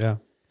give up. Yeah.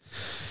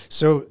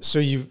 So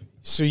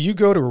you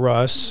go to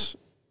Russ,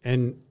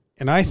 and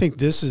I think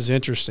this is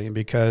interesting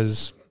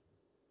because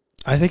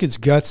I think it's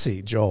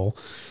gutsy, Joel,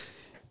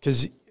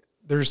 because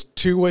there's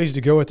two ways to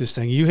go with this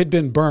thing. You had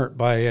been burnt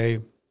by a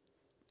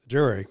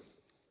jury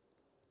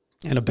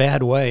in a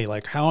bad way.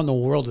 Like, how in the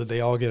world did they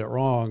all get it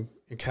wrong?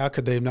 And how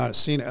could they not have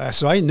seen it?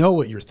 So I know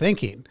what you're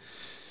thinking,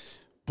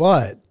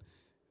 but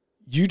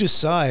you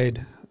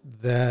decide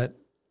that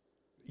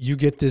you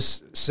get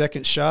this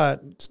second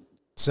shot,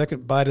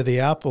 second bite of the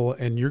apple,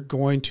 and you're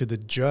going to the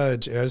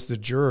judge as the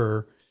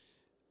juror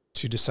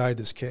to decide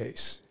this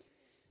case.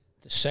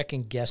 The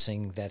second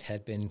guessing that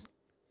had been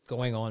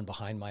going on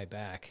behind my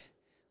back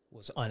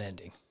was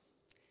unending.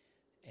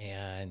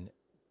 And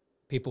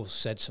people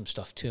said some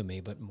stuff to me,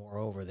 but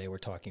moreover, they were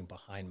talking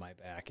behind my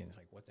back, and it's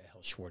like, what the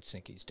hell Schwartz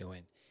think he's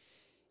doing?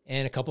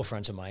 And a couple of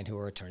friends of mine who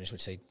are attorneys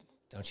would say,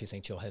 don't you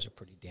think Joel has a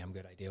pretty damn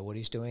good idea what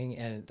he's doing?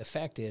 And the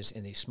fact is,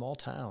 in these small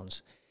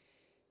towns,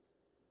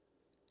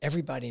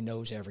 everybody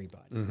knows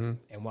everybody.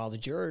 And while the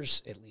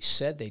jurors at least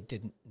said they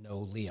didn't know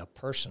Leah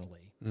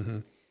personally,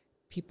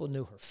 people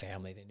knew her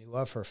family. They knew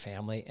of her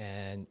family,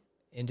 and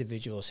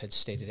individuals had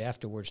stated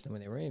afterwards that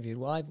when they were interviewed,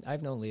 well,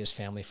 I've known Leah's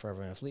family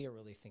forever, and if Leah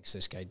really thinks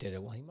this guy did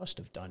it, well, he must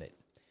have done it.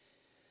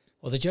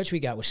 Well, the judge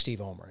we got was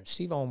Steve Omer, and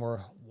Steve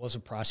Omer was a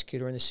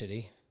prosecutor in the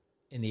city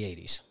in the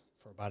 80s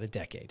for about a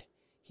decade.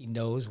 He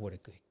knows what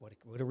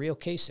a real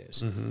case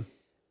is.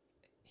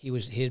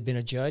 He had been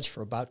a judge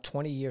for about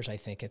 20 years, I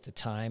think, at the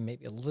time,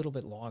 maybe a little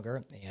bit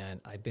longer,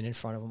 and I've been in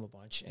front of him a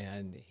bunch,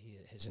 and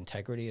his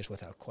integrity is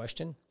without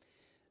question,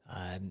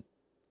 and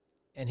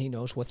he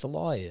knows what the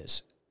law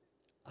is.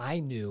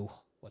 I knew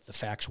what the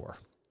facts were,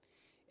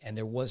 and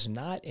there was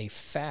not a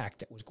fact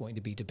that was going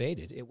to be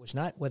debated. It was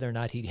not whether or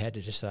not he had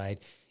to decide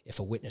if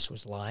a witness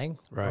was lying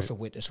or if a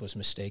witness was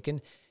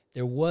mistaken.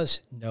 There was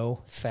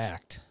no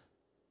fact,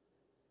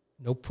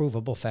 no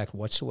provable fact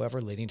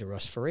whatsoever leading to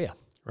Russ Faria.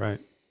 Right.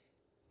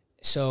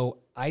 So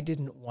I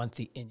didn't want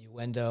the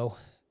innuendo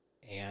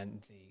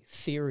and the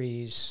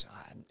theories,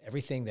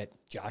 everything that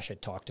Josh had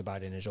talked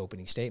about in his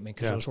opening statement,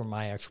 because those were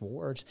my actual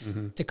words,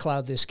 to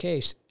cloud this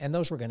case. And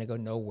those were going to go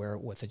nowhere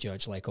with a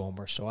judge like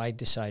Omer. So I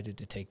decided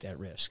to take that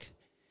risk.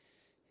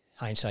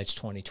 Hindsight's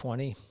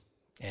 20/20,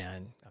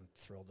 and I'm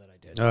thrilled that I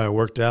did. It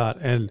worked out.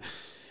 And,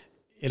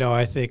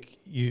 I think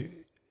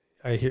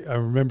I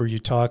remember you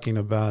talking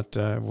about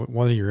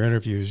one of your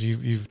interviews.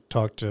 You've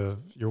talked to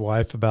your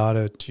wife about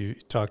it. You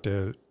talked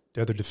to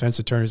the other defense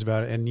attorneys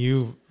about it, and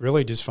you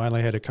really just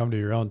finally had to come to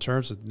your own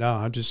terms with, no,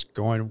 I'm just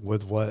going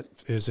with what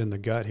is in the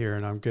gut here,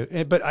 and I'm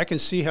good. But I can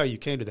see how you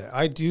came to that.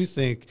 I do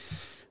think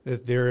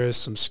that there is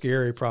some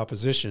scary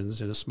propositions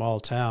in a small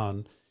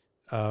town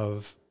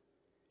of,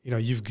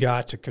 you've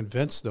got to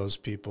convince those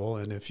people,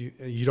 and if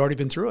you'd already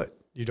been through it.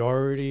 You'd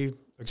already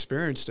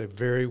experienced a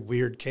very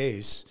weird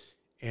case,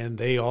 and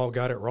they all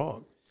got it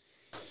wrong.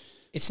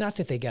 It's not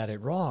that they got it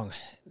wrong.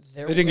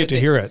 They didn't get to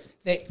hear it.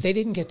 They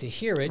didn't get to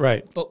hear it.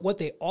 Right. But what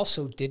they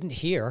also didn't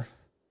hear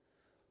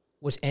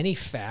was any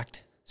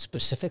fact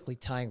specifically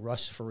tying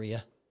Russ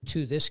Faria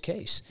to this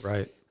case.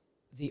 Right.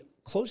 The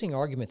closing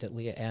argument that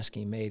Leah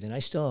Askey made, and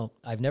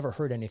I've never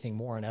heard anything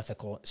more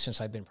unethical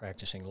since I've been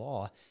practicing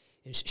law,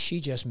 is she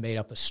just made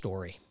up a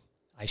story.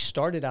 I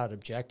started out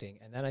objecting,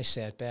 and then I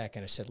sat back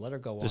and I said, let her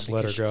go on. Just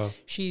let her go.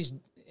 She's,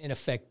 in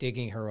effect,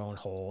 digging her own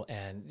hole,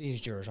 and these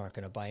jurors aren't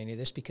going to buy any of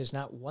this because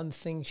not one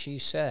thing she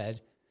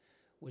said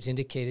was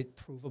indicated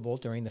provable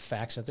during the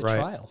facts of the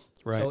trial.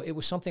 Right. So it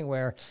was something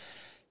where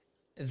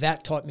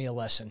that taught me a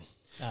lesson.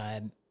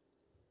 And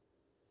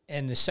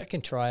the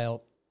second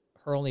trial,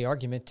 her only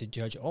argument to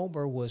Judge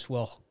Omer was,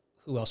 well,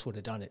 who else would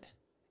have done it?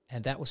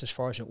 And that was as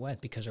far as it went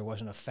because there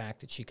wasn't a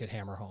fact that she could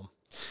hammer home.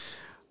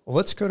 Well,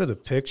 let's go to the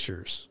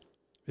pictures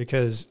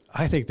because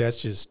I think that's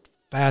just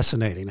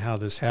fascinating how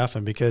this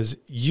happened because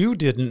you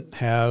didn't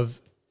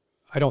have,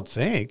 I don't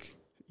think,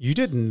 you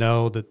didn't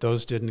know that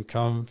those didn't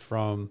come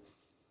from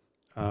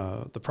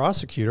the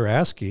prosecutor,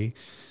 Askey.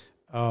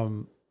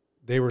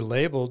 They were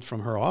labeled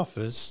from her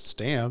office,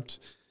 stamped,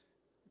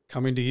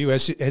 coming to you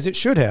as it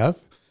should have.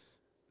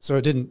 So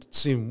it didn't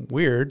seem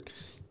weird.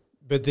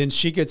 But then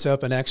she gets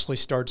up and actually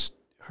starts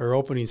her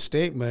opening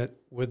statement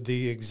with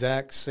the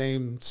exact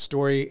same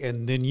story.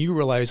 And then you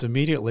realize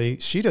immediately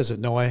she doesn't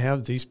know I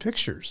have these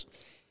pictures.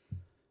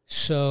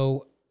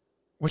 So,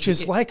 which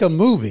is like a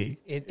movie.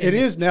 It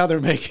is now they're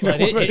making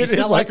it. It's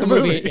not like a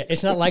movie.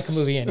 It's not like a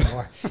movie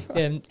anymore.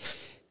 And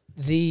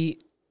the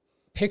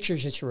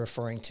pictures that you're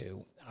referring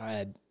to,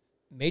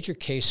 Major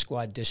Case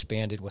Squad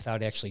disbanded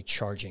without actually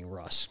charging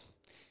Russ.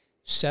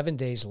 7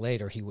 days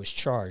later, he was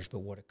charged, but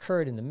what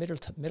occurred in the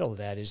middle of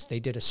that is they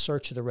did a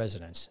search of the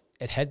residence.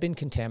 It had been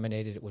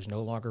contaminated. It was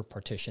no longer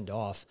partitioned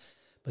off,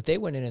 but they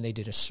went in and they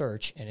did a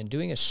search, and in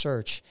doing a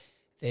search,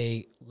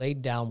 they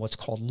laid down what's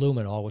called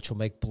luminol, which will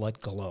make blood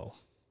glow.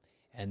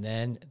 And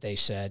then they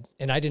said,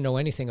 and I didn't know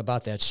anything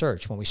about that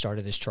search when we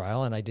started this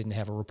trial, and I didn't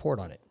have a report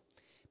on it,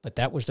 but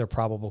that was their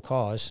probable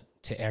cause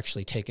to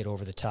actually take it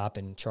over the top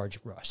and charge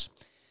Russ.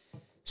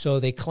 So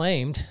they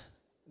claimed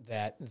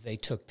that they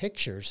took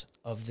pictures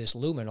of this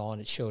luminol,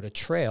 and it showed a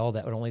trail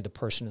that only the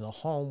person in the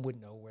home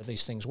would know where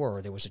these things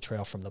were. There was a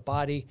trail from the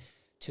body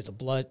to the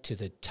blood, to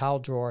the towel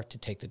drawer, to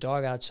take the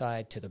dog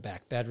outside, to the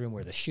back bedroom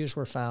where the shoes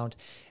were found.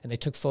 And they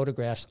took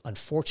photographs.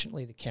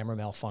 Unfortunately, the camera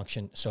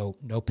malfunctioned, so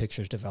no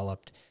pictures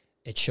developed.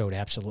 It showed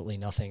absolutely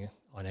nothing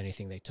on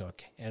anything they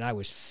took. And I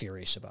was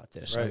furious about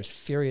this. Right. I was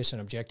furious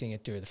and objecting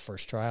it during the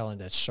first trial and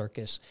that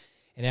circus.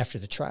 And after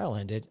the trial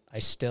ended, I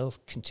still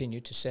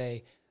continued to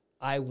say,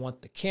 I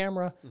want the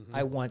camera. Mm-hmm.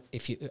 I want,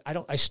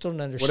 I still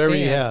don't understand. Whatever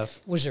you have.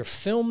 Was there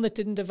film that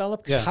didn't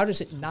develop? Yeah. How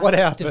does it not What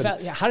happened?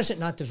 How does it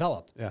not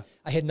develop? Yeah.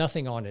 I had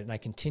nothing on it. And I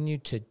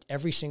continued to,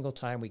 every single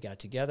time we got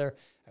together,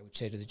 I would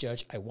say to the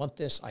judge, I want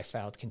this. I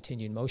filed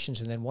continued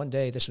motions. And then one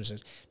day,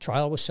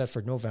 trial was set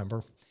for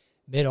November.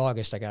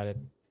 Mid-August, I got a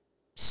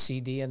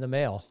CD in the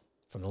mail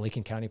from the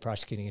Lincoln County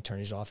Prosecuting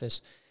Attorney's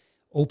Office.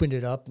 Opened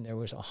it up, and there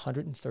was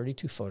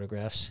 132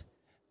 photographs,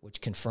 which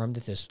confirmed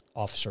that this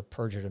officer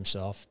perjured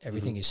himself.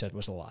 Everything he said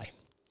was a lie.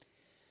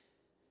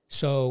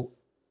 So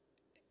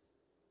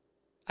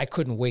I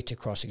couldn't wait to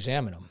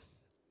cross-examine him.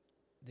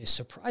 The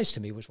surprise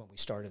to me was when we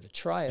started the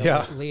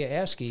trial,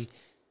 Leah Askey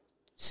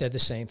said the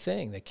same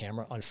thing.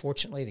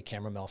 Unfortunately, the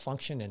camera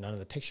malfunctioned and none of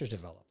the pictures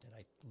developed. And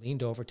I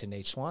leaned over to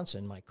Nate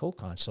Swanson, my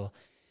co-counsel,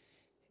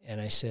 and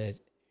I said,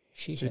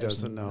 she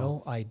doesn't know.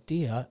 No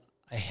idea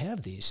I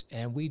have these.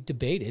 And we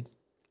debated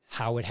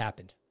how it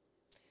happened.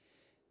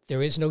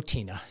 There is no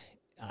Tina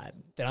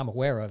that I'm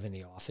aware of in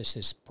the office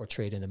as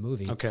portrayed in the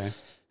movie. Okay.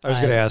 I was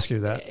going to ask you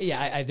that.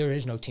 Yeah, there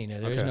is no Tina.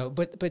 There is no,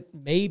 but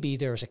maybe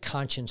there's a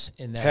conscience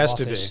in that Has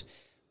office. to be.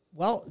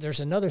 Well, there's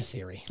another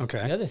theory.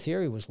 Okay. The other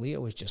theory was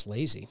Leah was just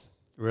lazy.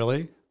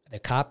 Really? The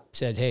cop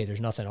said, hey,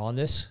 there's nothing on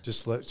this.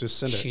 Just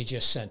send it. She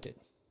just sent it.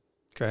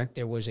 Okay.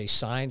 There was a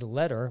signed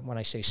letter. When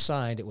I say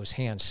signed, it was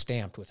hand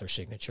stamped with her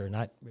signature,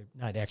 not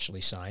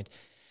actually signed.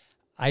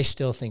 I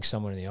still think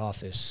someone in the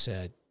office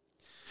said,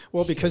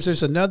 well, because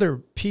there's another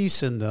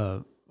piece in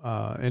the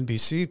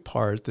NBC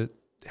part that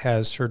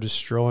has her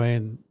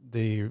destroying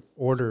the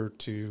order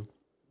to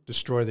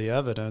destroy the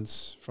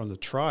evidence from the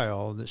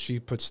trial that she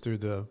puts through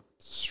the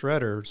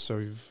shredder.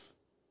 So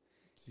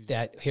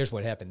here's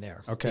what happened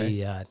there.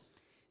 Okay.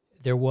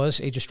 There was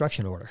a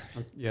destruction order.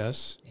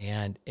 Yes.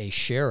 And a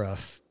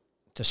sheriff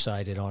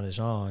decided on his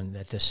own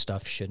that this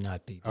stuff should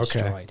not be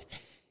destroyed.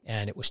 Okay.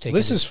 And it was taken.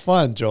 This is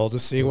fun, Joel, to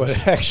see what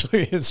it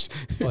actually is.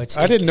 Well,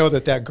 I didn't know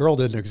that girl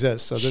didn't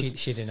exist. So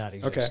she did not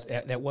exist.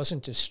 Okay. That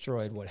wasn't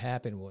destroyed. What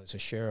happened was a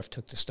sheriff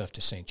took the stuff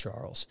to St.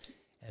 Charles,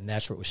 and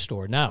that's where it was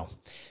stored. Now,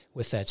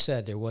 with that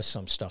said, there was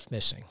some stuff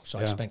missing. So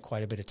I spent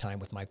quite a bit of time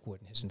with Mike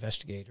Wood and his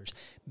investigators,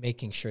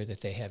 making sure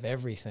that they have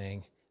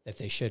everything that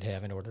they should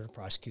have in order to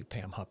prosecute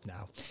Pam Hupp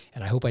now.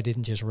 And I hope I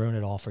didn't just ruin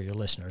it all for your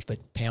listeners,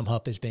 but Pam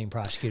Hupp is being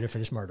prosecuted for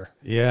this murder.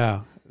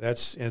 Yeah,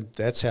 that's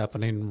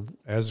happening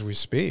as we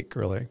speak,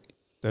 really.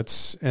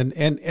 That's and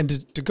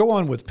to go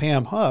on with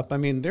Pam Hupp. I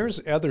mean,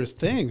 there's other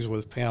things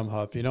with Pam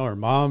Hupp. You know, her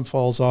mom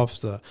falls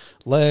off the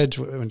ledge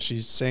when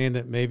she's saying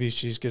that maybe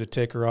she's going to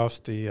take her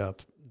off the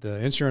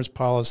insurance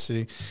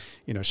policy.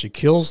 You know, she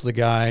kills the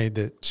guy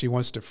that she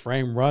wants to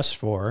frame Russ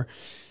for,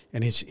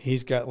 and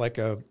he's got like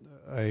a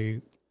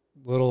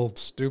little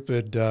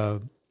stupid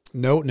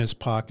note in his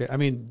pocket. I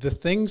mean, the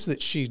things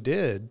that she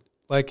did,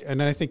 like,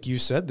 and I think you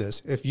said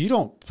this, if you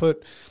don't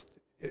put,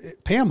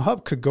 Pam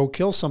Hupp could go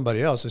kill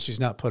somebody else if she's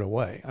not put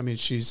away. I mean,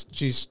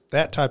 she's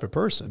that type of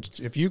person.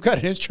 If you've got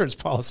an insurance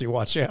policy,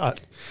 watch out.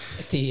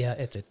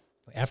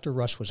 After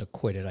Russ was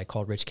acquitted, I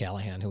called Rich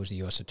Callahan, who was the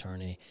U.S.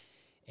 attorney,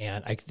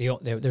 and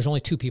there's only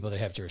two people that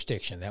have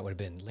jurisdiction. That would have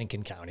been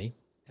Lincoln County,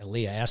 and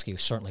Leah Askey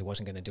certainly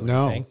wasn't going to do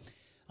anything.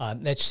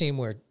 That scene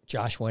where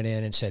Josh went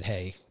in and said,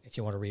 hey, if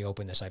you want to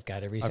reopen this, I've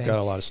got everything. I've got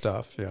a lot of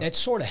stuff, yeah. That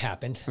sort of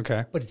happened,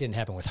 okay, but it didn't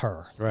happen with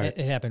her. Right.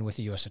 It happened with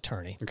the U.S.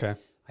 attorney. Okay.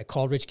 I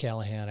called Rich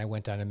Callahan. I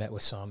went down and met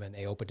with some, and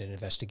they opened an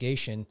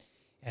investigation.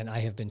 And I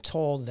have been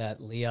told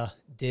that Leah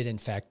did, in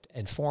fact,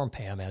 inform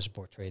Pam, as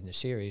portrayed in the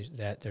series,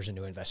 that there's a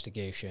new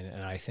investigation.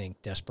 And I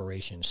think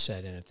desperation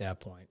set in at that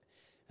point.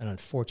 And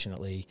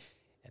unfortunately,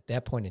 at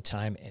that point in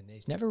time, and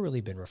it's never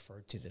really been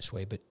referred to this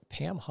way, but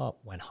Pam Hupp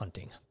went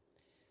hunting.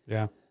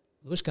 Yeah.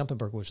 Louis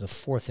Gumpenberger was the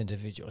fourth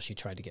individual she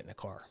tried to get in the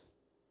car.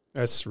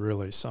 That's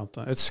really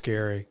something. It's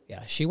scary.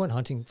 Yeah, she went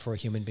hunting for a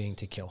human being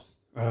to kill.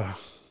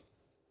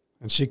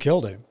 And she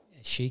killed him.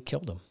 She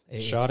killed him.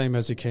 Shot him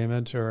as he came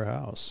into her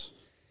house.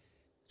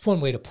 It's one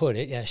way to put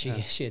it. Yeah, she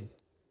had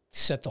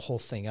set the whole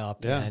thing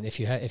up. Yeah. And if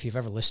you've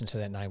ever listened to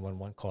that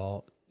 911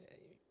 call,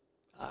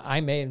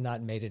 I may have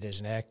not made it as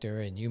an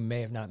actor, and you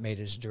may have not made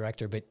it as a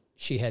director, but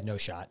she had no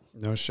shot.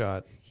 No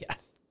shot. Yeah.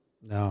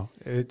 No,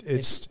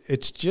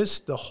 it's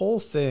just the whole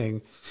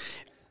thing.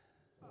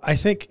 I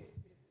think,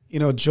 you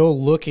know,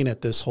 Joel, looking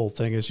at this whole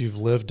thing as you've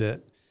lived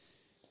it,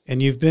 and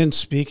you've been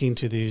speaking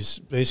to these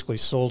basically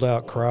sold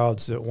out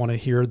crowds that want to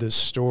hear this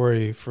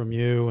story from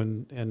you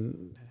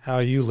and how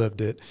you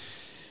lived it.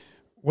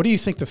 What do you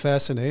think the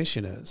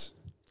fascination is?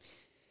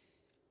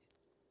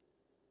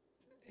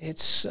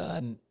 It's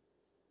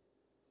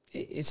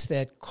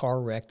that car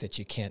wreck that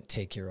you can't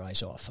take your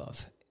eyes off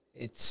of.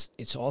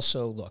 It's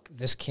also, look,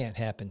 this can't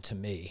happen to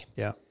me.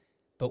 Yeah.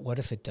 But what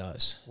if it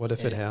does? What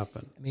if it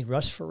happened? I mean,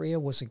 Russ Faria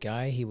was a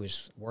guy, he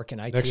was working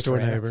IT. Next door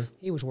neighbor.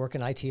 He was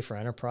working IT for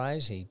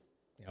Enterprise.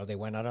 They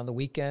went out on the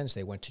weekends.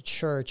 They went to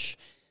church.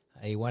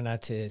 He went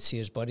out to see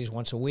his buddies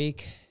once a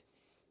week.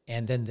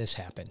 And then this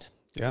happened.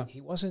 Yeah.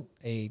 He wasn't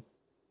a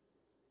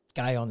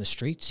guy on the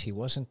streets. He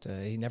wasn't,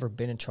 he'd never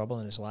been in trouble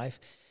in his life.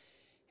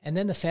 And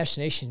then the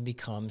fascination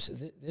becomes,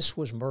 this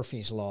was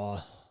Murphy's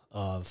Law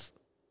of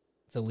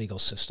the legal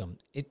system.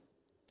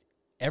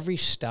 Every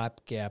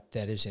stopgap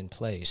that is in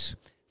place,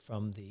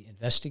 from the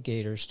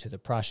investigators to the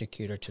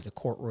prosecutor to the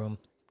courtroom,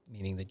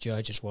 meaning the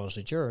judge as well as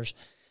the jurors,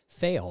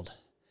 failed.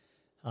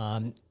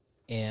 And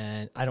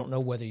I don't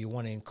know whether you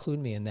want to include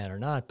me in that or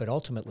not, but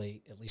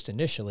ultimately, at least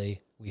initially,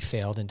 we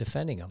failed in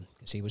defending him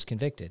because he was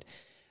convicted.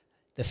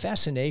 The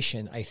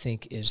fascination, I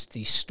think, is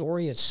the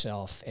story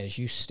itself, as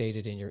you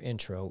stated in your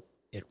intro.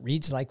 It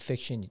reads like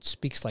fiction. It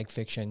speaks like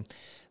fiction.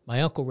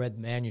 My uncle read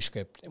the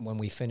manuscript when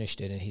we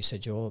finished it, and he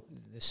said, Joel,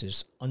 this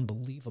is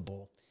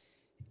unbelievable.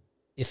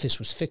 If this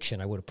was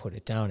fiction, I would have put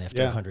it down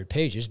after 100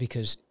 pages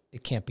because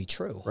it can't be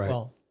true. Right.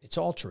 Well, it's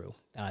all true.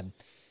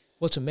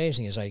 What's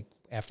amazing is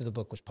after the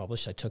book was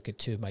published, I took it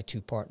to my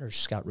two partners,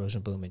 Scott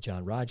Rosenblum and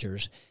John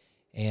Rogers,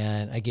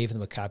 and I gave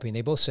them a copy, and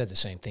they both said the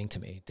same thing to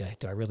me.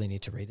 Do I really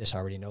need to read this? I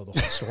already know the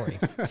whole story.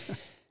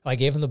 I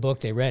gave them the book.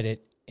 They read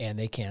it. And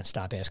they can't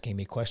stop asking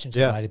me questions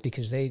about it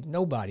because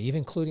nobody, even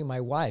including my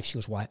wife, she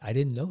goes, why? I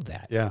didn't know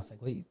that. Yeah. It's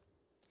like, well,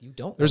 you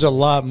don't. There's a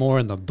lot more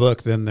in the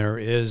book than there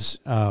is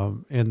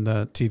in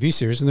the TV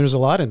series. And there's a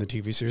lot in the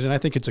TV series. And I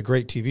think it's a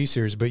great TV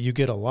series, but you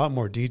get a lot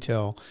more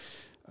detail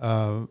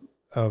of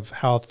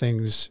how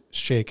things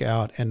shake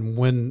out and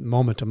when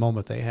moment to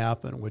moment they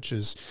happen, which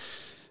is,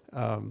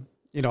 I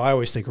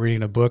always think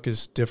reading a book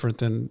is different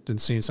than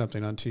seeing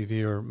something on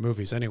TV or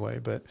movies anyway.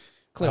 But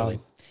clearly.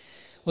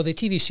 Well, the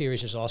TV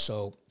series is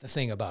also the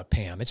thing about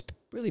Pam. It's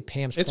really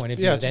Pam's point of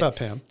view. Yeah, it's about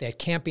Pam. That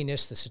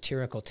campiness, the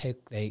satirical take,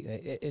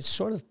 it's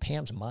sort of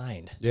Pam's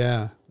mind.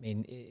 Yeah. I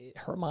mean,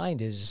 her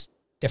mind is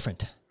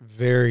different.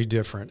 Very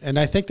different. And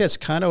I think that's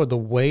kind of the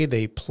way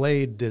they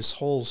played this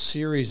whole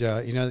series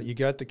out. You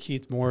got the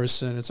Keith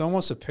Morrison. It's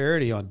almost a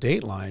parody on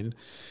Dateline.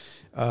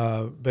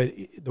 But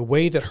the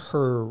way that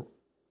her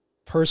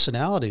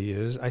personality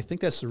is, I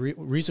think that's the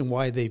reason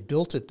why they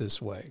built it this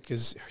way,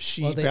 because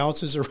she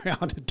bounces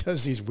around and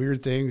does these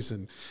weird things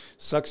and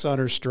sucks on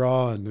her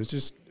straw, and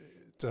it's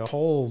a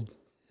whole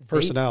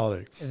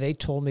personality. They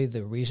told me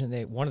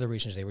one of the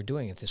reasons they were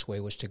doing it this way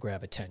was to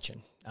grab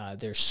attention.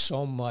 There's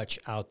so much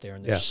out there,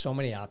 and there's so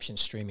many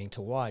options streaming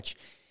to watch.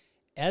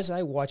 As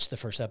I watched the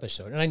first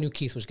episode, and I knew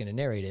Keith was going to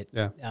narrate it,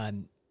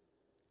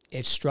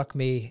 it struck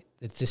me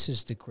that this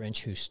is the Grinch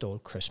who stole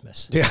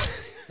Christmas. Yeah.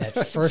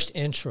 That first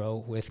intro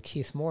with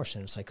Keith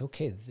Morrison, it's like,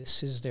 okay,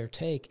 this is their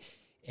take,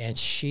 and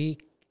she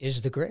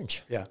is the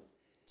Grinch. Yeah.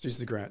 She's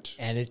the Grinch.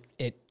 And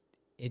it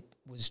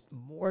was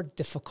more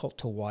difficult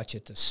to watch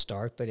at the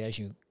start, but as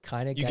you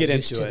kind of get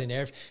used to the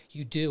narrative,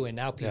 you do. And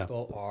now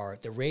people are,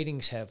 the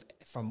ratings have,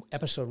 from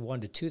episode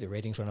 1 to 2, the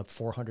ratings went up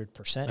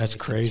 400%. That's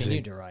crazy.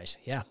 Continue to rise.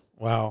 Yeah.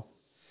 Wow.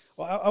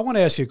 Well, I want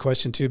to ask you a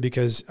question too,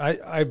 because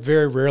I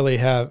very rarely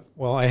have,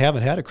 I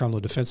haven't had a criminal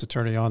defense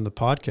attorney on the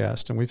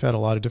podcast, and we've had a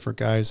lot of different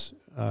guys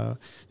that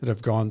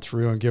have gone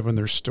through and given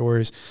their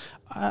stories.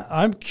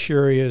 I'm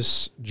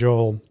curious,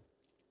 Joel,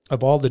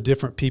 of all the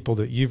different people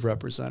that you've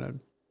represented,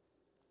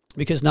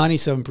 because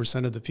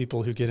 97% of the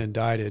people who get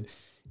indicted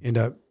end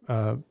up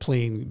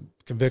pleading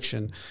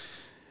conviction.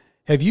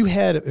 Have you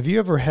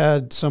ever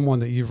had someone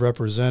that you've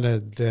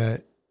represented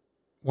that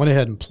went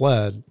ahead and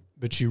pled,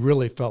 but you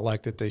really felt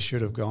like that they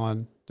should have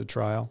gone to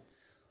trial?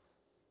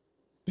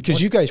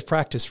 Because you guys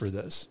practice for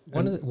this.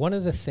 One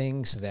of the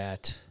things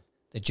that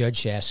the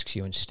judge asks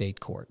you in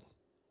state court,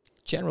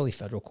 generally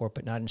federal court,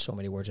 but not in so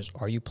many words, is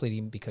are you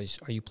pleading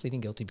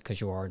guilty because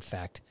you are in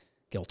fact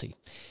guilty?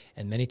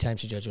 And many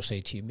times the judge will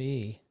say to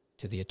me,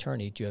 to the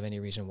attorney, do you have any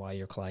reason why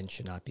your client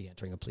should not be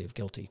entering a plea of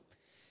guilty?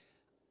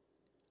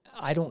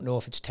 I don't know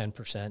if it's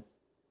 10%.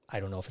 I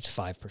don't know if it's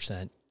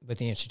 5%. But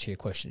the answer to your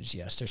question is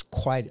yes. There's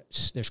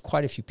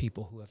quite a few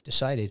people who have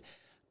decided,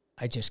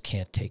 I just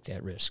can't take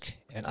that risk.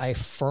 And I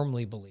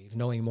firmly believe,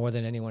 knowing more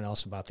than anyone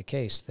else about the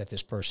case, that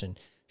this person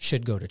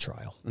should go to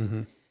trial.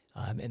 Mm-hmm.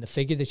 And the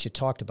figure that you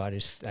talked about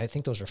is, I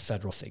think those are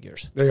federal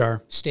figures. They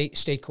are.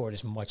 State court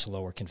is much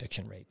lower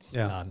conviction rate,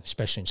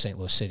 especially in St.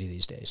 Louis City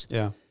these days.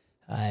 Yeah.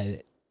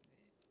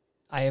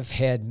 I have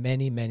had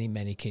many, many,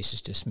 many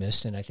cases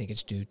dismissed, and I think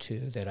it's due to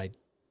that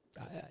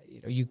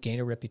you gain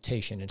a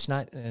reputation. It's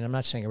not, and I'm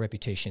not saying a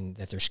reputation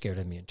that they're scared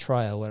of me in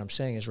trial. What I'm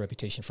saying is a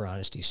reputation for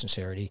honesty,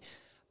 sincerity.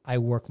 I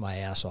work my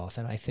ass off,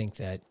 and I think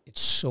that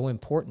it's so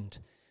important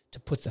to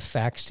put the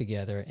facts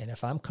together. And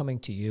if I'm coming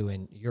to you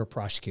and you're a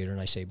prosecutor and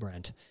I say,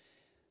 Brent,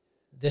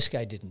 this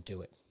guy didn't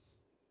do it.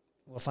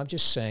 Well, if I'm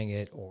just saying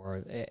it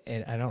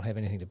and I don't have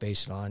anything to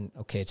base it on,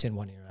 okay, it's in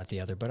one ear, not the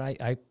other. But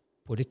I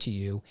put it to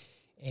you,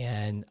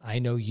 and I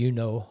know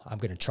I'm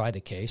going to try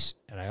the case,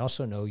 and I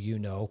also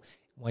know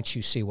once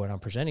you see what I'm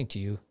presenting to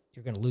you,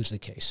 you're going to lose the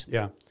case.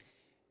 Yeah.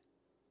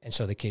 And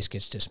so the case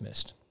gets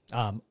dismissed.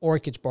 Or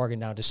it gets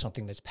bargained down to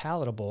something that's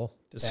palatable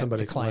that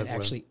the client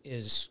actually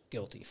is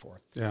guilty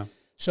for. Yeah.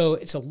 So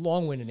it's a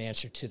long-winded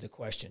answer to the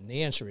question.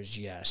 The answer is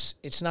yes.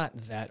 It's not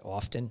that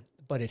often,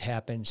 but it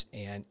happens.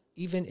 And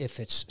even if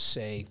it's,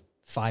 say,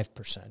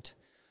 5%,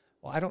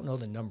 well, I don't know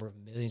the number of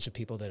millions of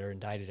people that are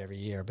indicted every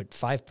year, but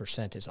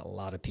 5% is a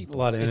lot of people. A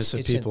lot of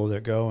innocent people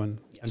that go and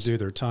do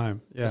their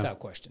time. Yeah. Without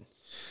question.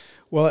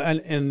 Well,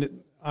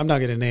 and I'm not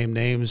going to name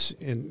names,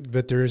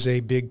 but there is a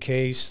big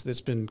case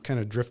that's been kind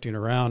of drifting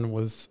around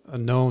with a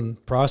known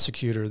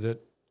prosecutor that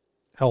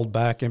held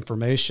back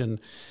information.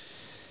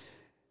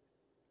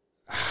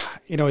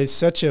 It's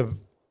such a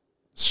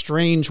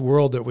strange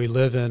world that we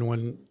live in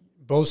when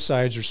both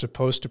sides are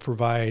supposed to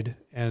provide,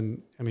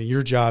 and I mean,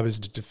 your job is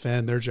to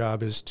defend, their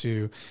job is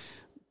to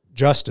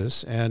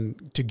justice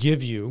and to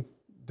give you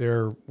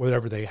their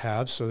whatever they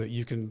have so that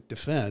you can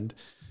defend.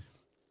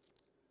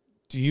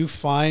 Do you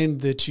find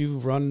that you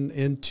run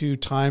into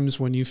times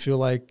when you feel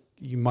like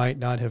you might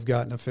not have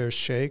gotten a fair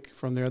shake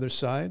from the other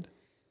side?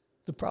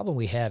 The problem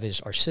we have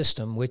is our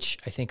system, which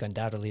I think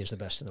undoubtedly is the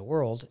best in the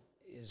world,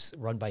 is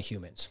run by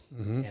humans.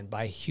 Mm-hmm. And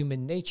by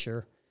human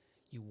nature,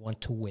 you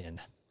want to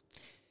win.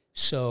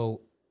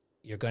 So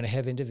you're going to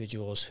have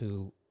individuals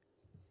who,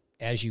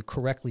 as you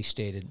correctly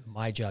stated,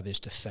 my job is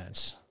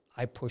defense.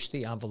 I push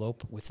the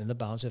envelope within the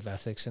bounds of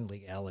ethics and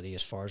legality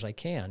as far as I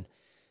can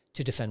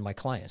to defend my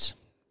clients.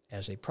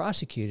 As a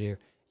prosecutor,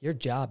 your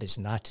job is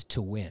not to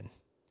win.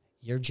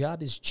 Your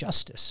job is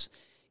justice.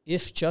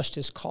 If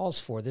justice calls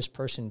for this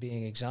person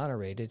being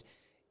exonerated,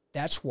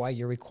 that's why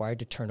you're required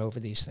to turn over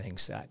these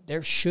things.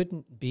 There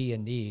shouldn't be a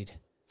need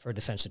for a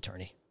defense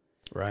attorney.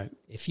 Right.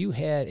 If you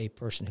had a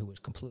person who was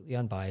completely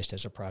unbiased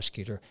as a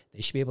prosecutor,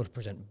 they should be able to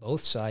present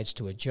both sides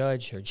to a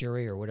judge or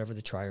jury or whatever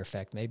the trier of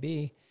fact may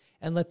be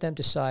and let them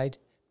decide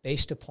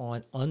based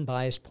upon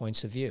unbiased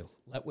points of view.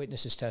 Let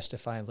witnesses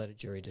testify and let a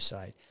jury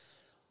decide.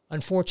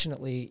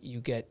 Unfortunately,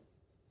 you get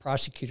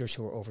prosecutors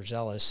who are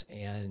overzealous,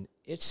 and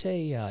it's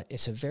a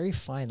very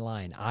fine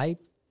line.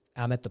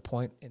 I'm at the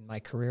point in my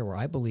career where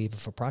I believe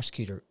if a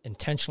prosecutor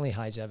intentionally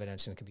hides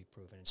evidence and it can be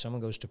proven, and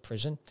someone goes to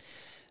prison,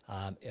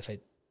 if a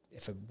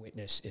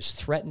witness is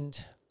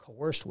threatened,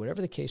 coerced,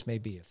 whatever the case may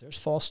be, if there's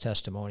false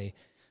testimony,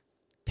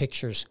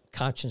 pictures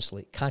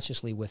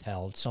consciously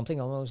withheld, something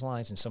along those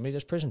lines, and somebody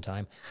does prison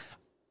time,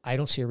 I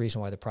don't see a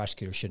reason why the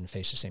prosecutor shouldn't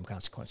face the same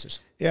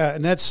consequences. Yeah,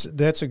 and that's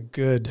a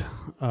good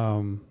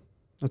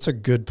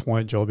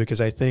point, Joel,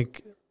 because I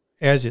think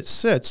as it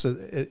sits,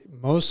 it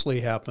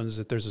mostly happens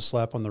that there's a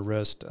slap on the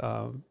wrist,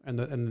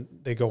 and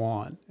they go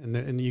on,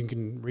 and you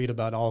can read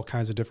about all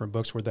kinds of different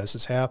books where this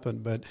has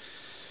happened. But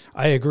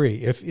I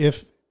agree,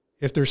 if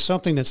there's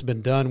something that's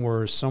been done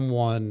where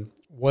someone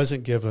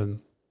wasn't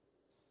given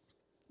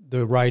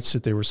the rights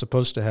that they were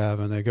supposed to have,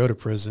 and they go to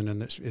prison,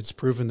 and it's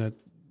proven that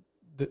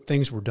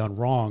things were done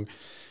wrong,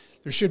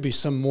 there should be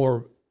some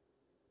more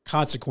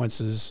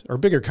consequences or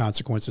bigger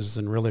consequences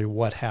than really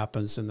what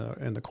happens in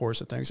the course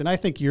of things. And I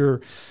think you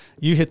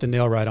hit the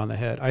nail right on the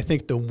head. I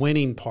think the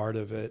winning part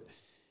of it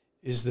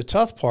is the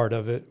tough part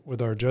of it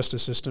with our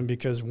justice system,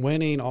 because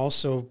winning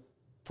also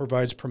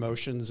provides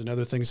promotions and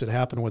other things that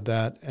happen with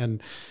that.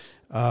 And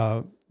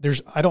I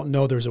don't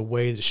know there's a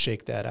way to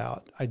shake that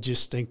out. I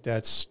just think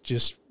that's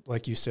just,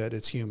 like you said,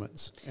 it's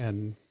humans.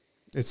 And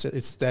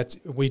it's that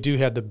we do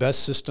have the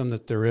best system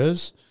that there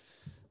is,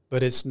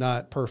 but it's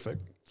not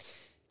perfect.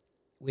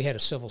 We had a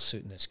civil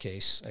suit in this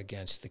case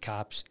against the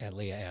cops and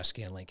Leah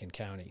Askey in Lincoln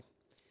County.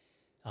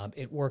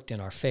 It worked in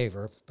our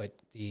favor, but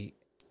the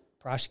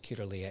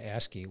prosecutor, Leah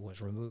Askey,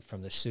 was removed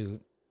from the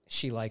suit.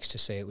 She likes to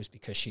say it was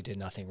because she did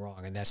nothing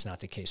wrong, and that's not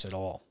the case at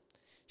all.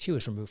 She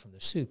was removed from the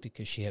suit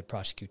because she had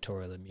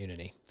prosecutorial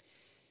immunity.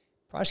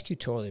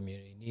 Prosecutorial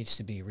immunity needs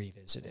to be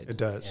revisited. It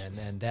does.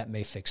 And that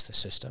may fix the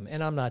system.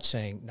 And I'm not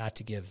saying not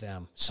to give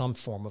them some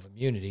form of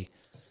immunity,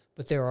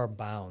 but there are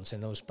bounds,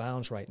 and those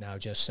bounds right now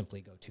just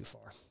simply go too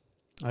far.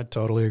 I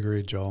totally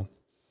agree, Joel.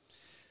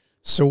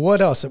 So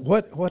what else?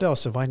 What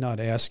else have I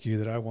not asked you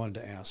that I wanted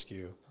to ask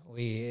you?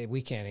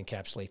 We can't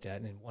encapsulate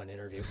that in one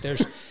interview.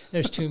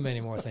 There's too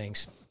many more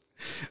things.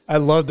 I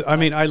love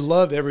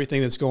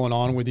everything that's going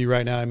on with you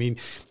right now. I mean,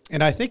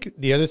 and I think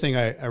the other thing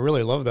I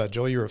really love about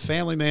Joel, you're a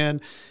family man.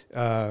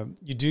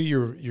 You do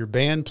your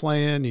band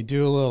playing, you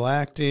do a little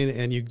acting,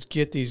 and you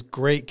get these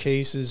great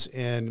cases,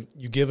 and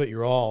you give it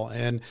your all.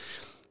 And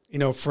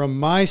from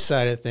my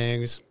side of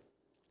things,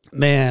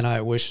 man,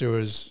 I wish there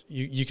was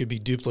you could be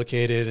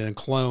duplicated and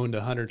cloned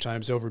 100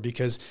 times over,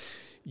 because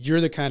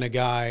you're the kind of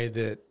guy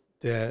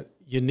that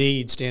you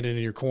need standing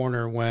in your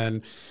corner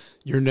when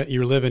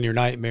you're living your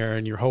nightmare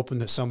and you're hoping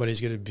that somebody's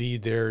going to be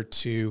there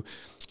to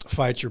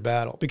fight your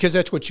battle, because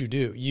that's what you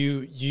do.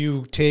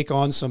 You take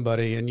on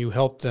somebody and you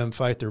help them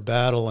fight their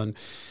battle, and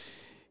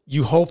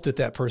you hope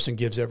that person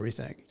gives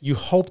everything. You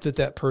hope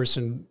that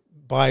person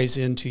buys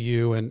into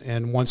you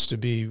and wants to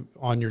be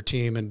on your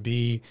team and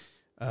be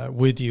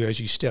with you as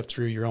you step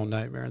through your own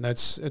nightmare.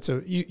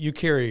 And you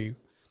carry,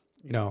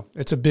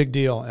 it's a big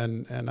deal,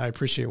 and I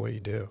appreciate what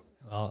you do.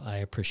 Well, I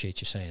appreciate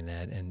you saying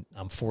that, and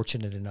I'm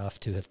fortunate enough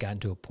to have gotten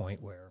to a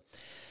point where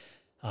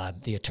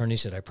the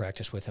attorneys that I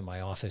practice with in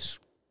my office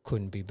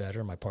couldn't be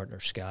better. My partner,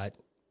 Scott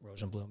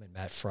Rosenblum, and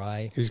Matt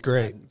Fry. He's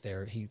great.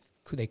 The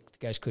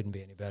guys couldn't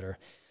be any better.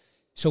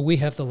 So we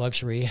have the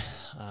luxury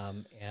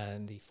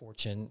and the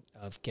fortune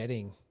of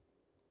getting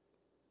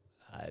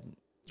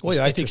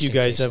I think you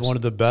guys have one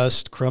of the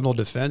best criminal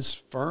defense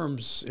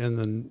firms in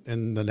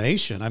the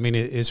nation. I mean,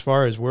 as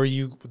far as where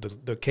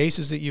the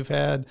cases that you've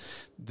had,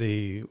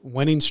 the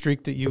winning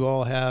streak that you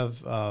all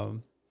have,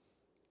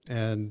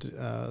 and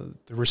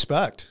the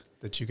respect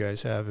that you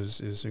guys have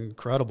is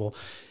incredible,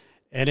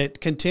 and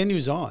it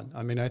continues on.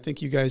 I mean, I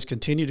think you guys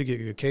continue to get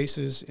good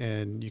cases,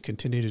 and you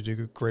continue to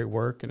do great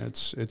work, and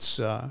it's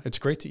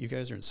great that you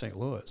guys are in St.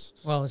 Louis.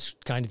 Well, it's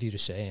kind of you to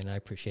say, and I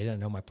appreciate it. I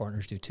know my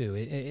partners do too.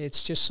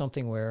 It's just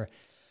something where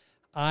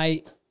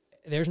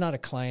there's not a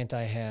client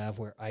I have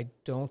where I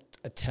don't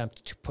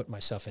attempt to put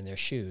myself in their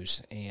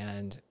shoes.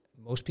 And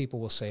most people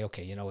will say,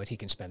 okay, you know what, he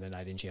can spend the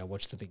night in jail.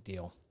 What's the big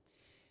deal?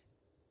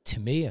 To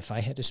me, if I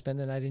had to spend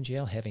the night in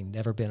jail, having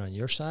never been on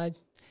your side,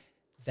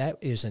 that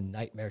is a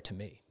nightmare to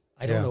me.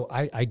 I don't know.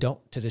 I don't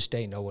to this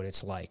day know what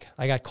it's like.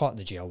 I got caught in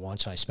the jail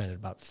once. I spent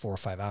about 4 or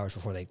 5 hours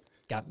before they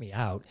got me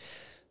out,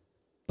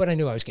 but I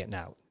knew I was getting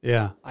out.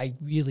 Yeah. I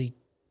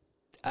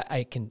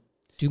can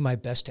do my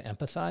best to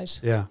empathize.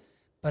 Yeah.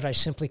 But I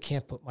simply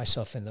can't put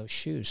myself in those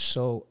shoes.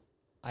 So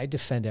I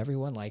defend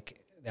everyone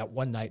like that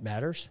one night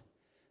matters,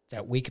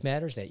 that week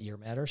matters, that year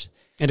matters.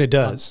 And it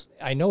does.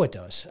 I know it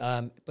does.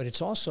 But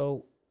it's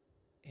also,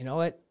 you know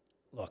what?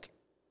 Look,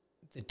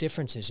 the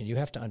difference is, and you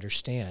have to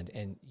understand,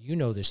 and you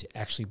know this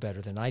actually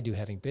better than I do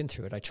having been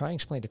through it. I try and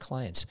explain to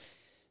clients,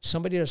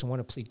 somebody doesn't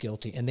want to plead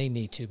guilty, and they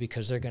need to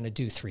because they're going to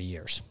do 3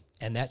 years.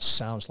 And that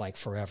sounds like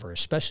forever,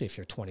 especially if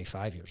you're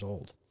 25 years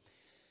old.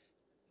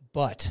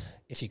 But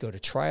if you go to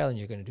trial and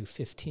you're going to do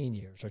 15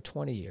 years or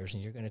 20 years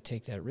and you're going to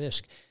take that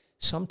risk,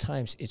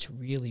 sometimes it's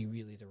really,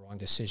 really the wrong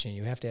decision.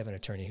 You have to have an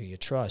attorney who you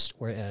trust,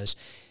 whereas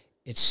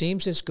it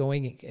seems it's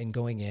going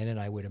in, and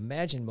I would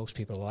imagine most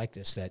people are like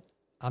this, that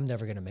I'm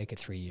never going to make it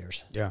 3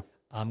 years. Yeah.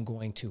 I'm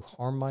going to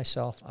harm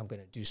myself. I'm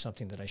going to do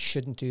something that I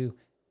shouldn't do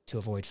to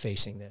avoid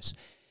facing this.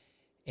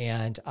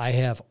 And I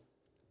have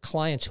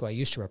clients who I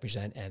used to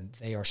represent, and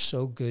they are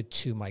so good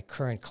to my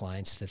current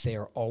clients that they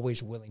are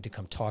always willing to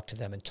come talk to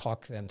them and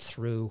talk them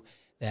through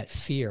that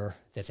fear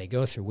that they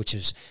go through, which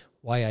is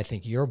why I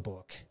think your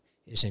book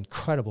is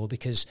incredible,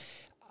 because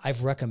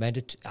I've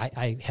recommended,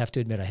 I have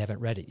to admit I haven't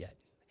read it yet,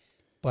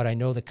 but I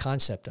know the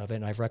concept of it,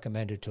 and I've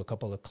recommended it to a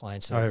couple of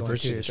clients that are going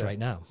through this right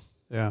now.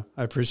 Yeah,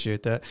 I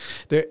appreciate that.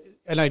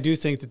 And I do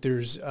think that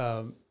there's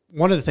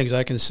one of the things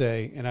I can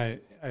say, and I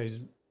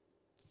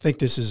think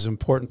this is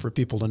important for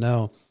people to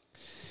know.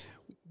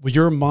 With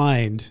your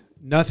mind,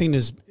 nothing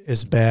is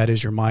as bad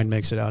as your mind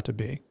makes it out to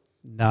be,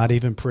 not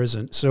even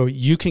prison. So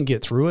you can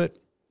get through it.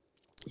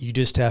 You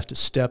just have to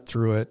step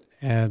through it.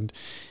 And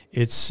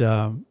it's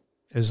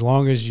as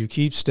long as you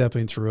keep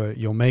stepping through it,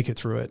 you'll make it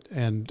through it.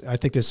 And I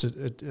think that's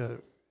a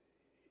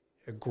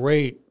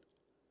great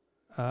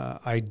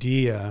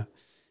idea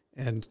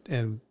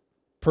and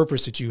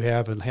purpose that you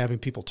have in having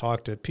people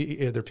talk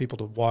to other people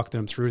to walk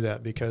them through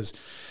that, because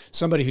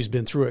somebody who's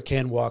been through it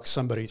can walk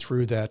somebody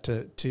through that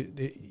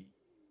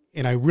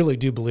and I really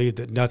do believe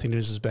that nothing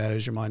is as bad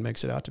as your mind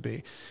makes it out to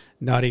be,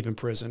 not even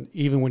prison.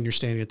 Even when you're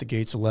standing at the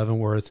gates of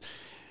Leavenworth,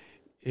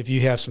 if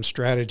you have some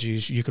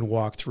strategies, you can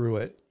walk through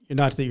it.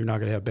 Not that you're not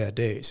going to have bad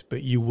days,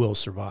 but you will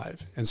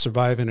survive. And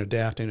surviving and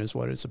adapting is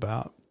what it's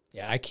about.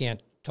 Yeah, I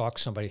can't talk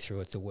somebody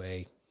through it the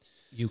way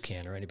you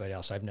can or anybody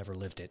else. I've never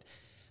lived it.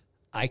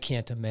 I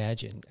can't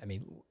imagine. I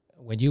mean,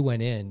 when you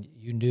went in,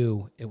 you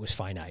knew it was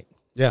finite.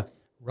 Yeah.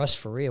 Russ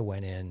Faria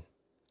went in.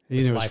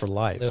 He knew it was for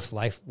life.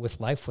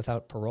 Life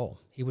without parole.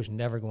 He was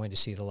never going to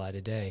see the light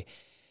of day.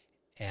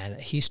 And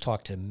he's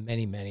talked to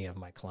many, many of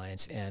my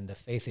clients, and the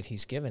faith that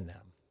he's given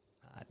them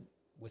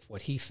with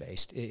what he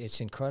faced,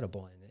 it's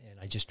incredible.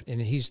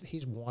 And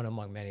he's one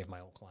among many of my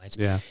old clients.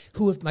 Yeah.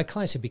 My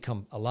clients have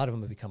become, a lot of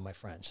them have become my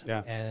friends.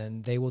 Yeah.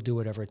 And they will do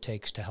whatever it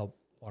takes to help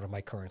one of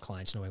my current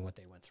clients knowing what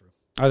they went through.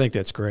 I think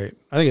that's great.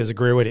 I think it's a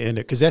great way to end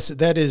it, because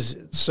that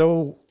is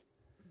so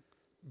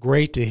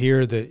great to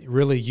hear that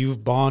really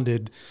you've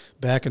bonded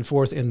back and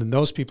forth, and then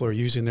those people are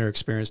using their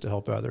experience to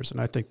help others. And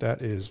I think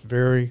that is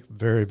very,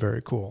 very,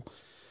 very cool.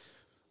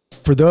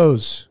 For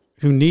those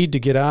who need to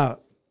get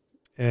out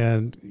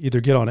and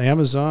either get on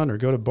Amazon or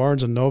go to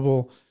Barnes &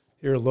 Noble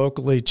here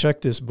locally,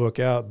 check this book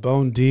out,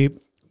 Bone Deep.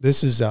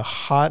 This is a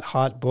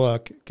hot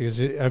book, because,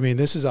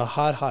 this is a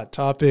hot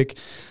topic.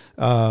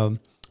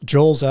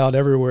 Joel's out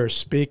everywhere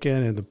speaking,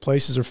 and the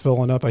places are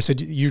filling up. I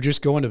said, you're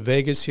just going to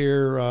Vegas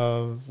here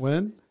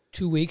when?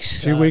 2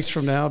 weeks. 2 weeks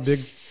from now, big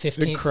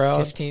crowd.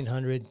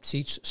 1,500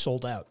 seats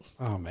sold out.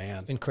 Oh, man.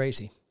 It's been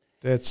crazy.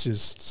 That's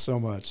just so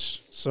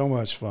much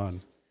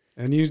fun.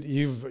 And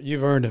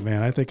you've earned it,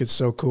 man. I think it's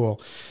so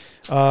cool.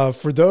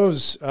 For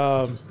those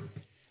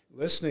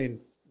listening,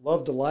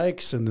 love the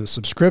likes and the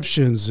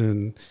subscriptions.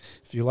 And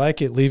if you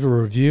like it, leave a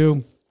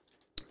review.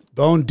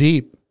 Bone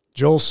Deep,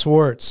 Joel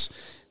Swartz.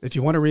 If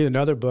you want to read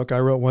another book, I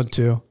wrote one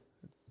too,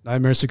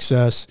 Nightmare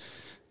Success.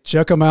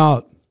 Check them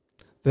out.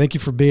 Thank you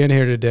for being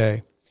here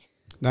today.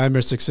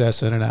 Nightmare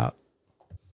Success, in and out.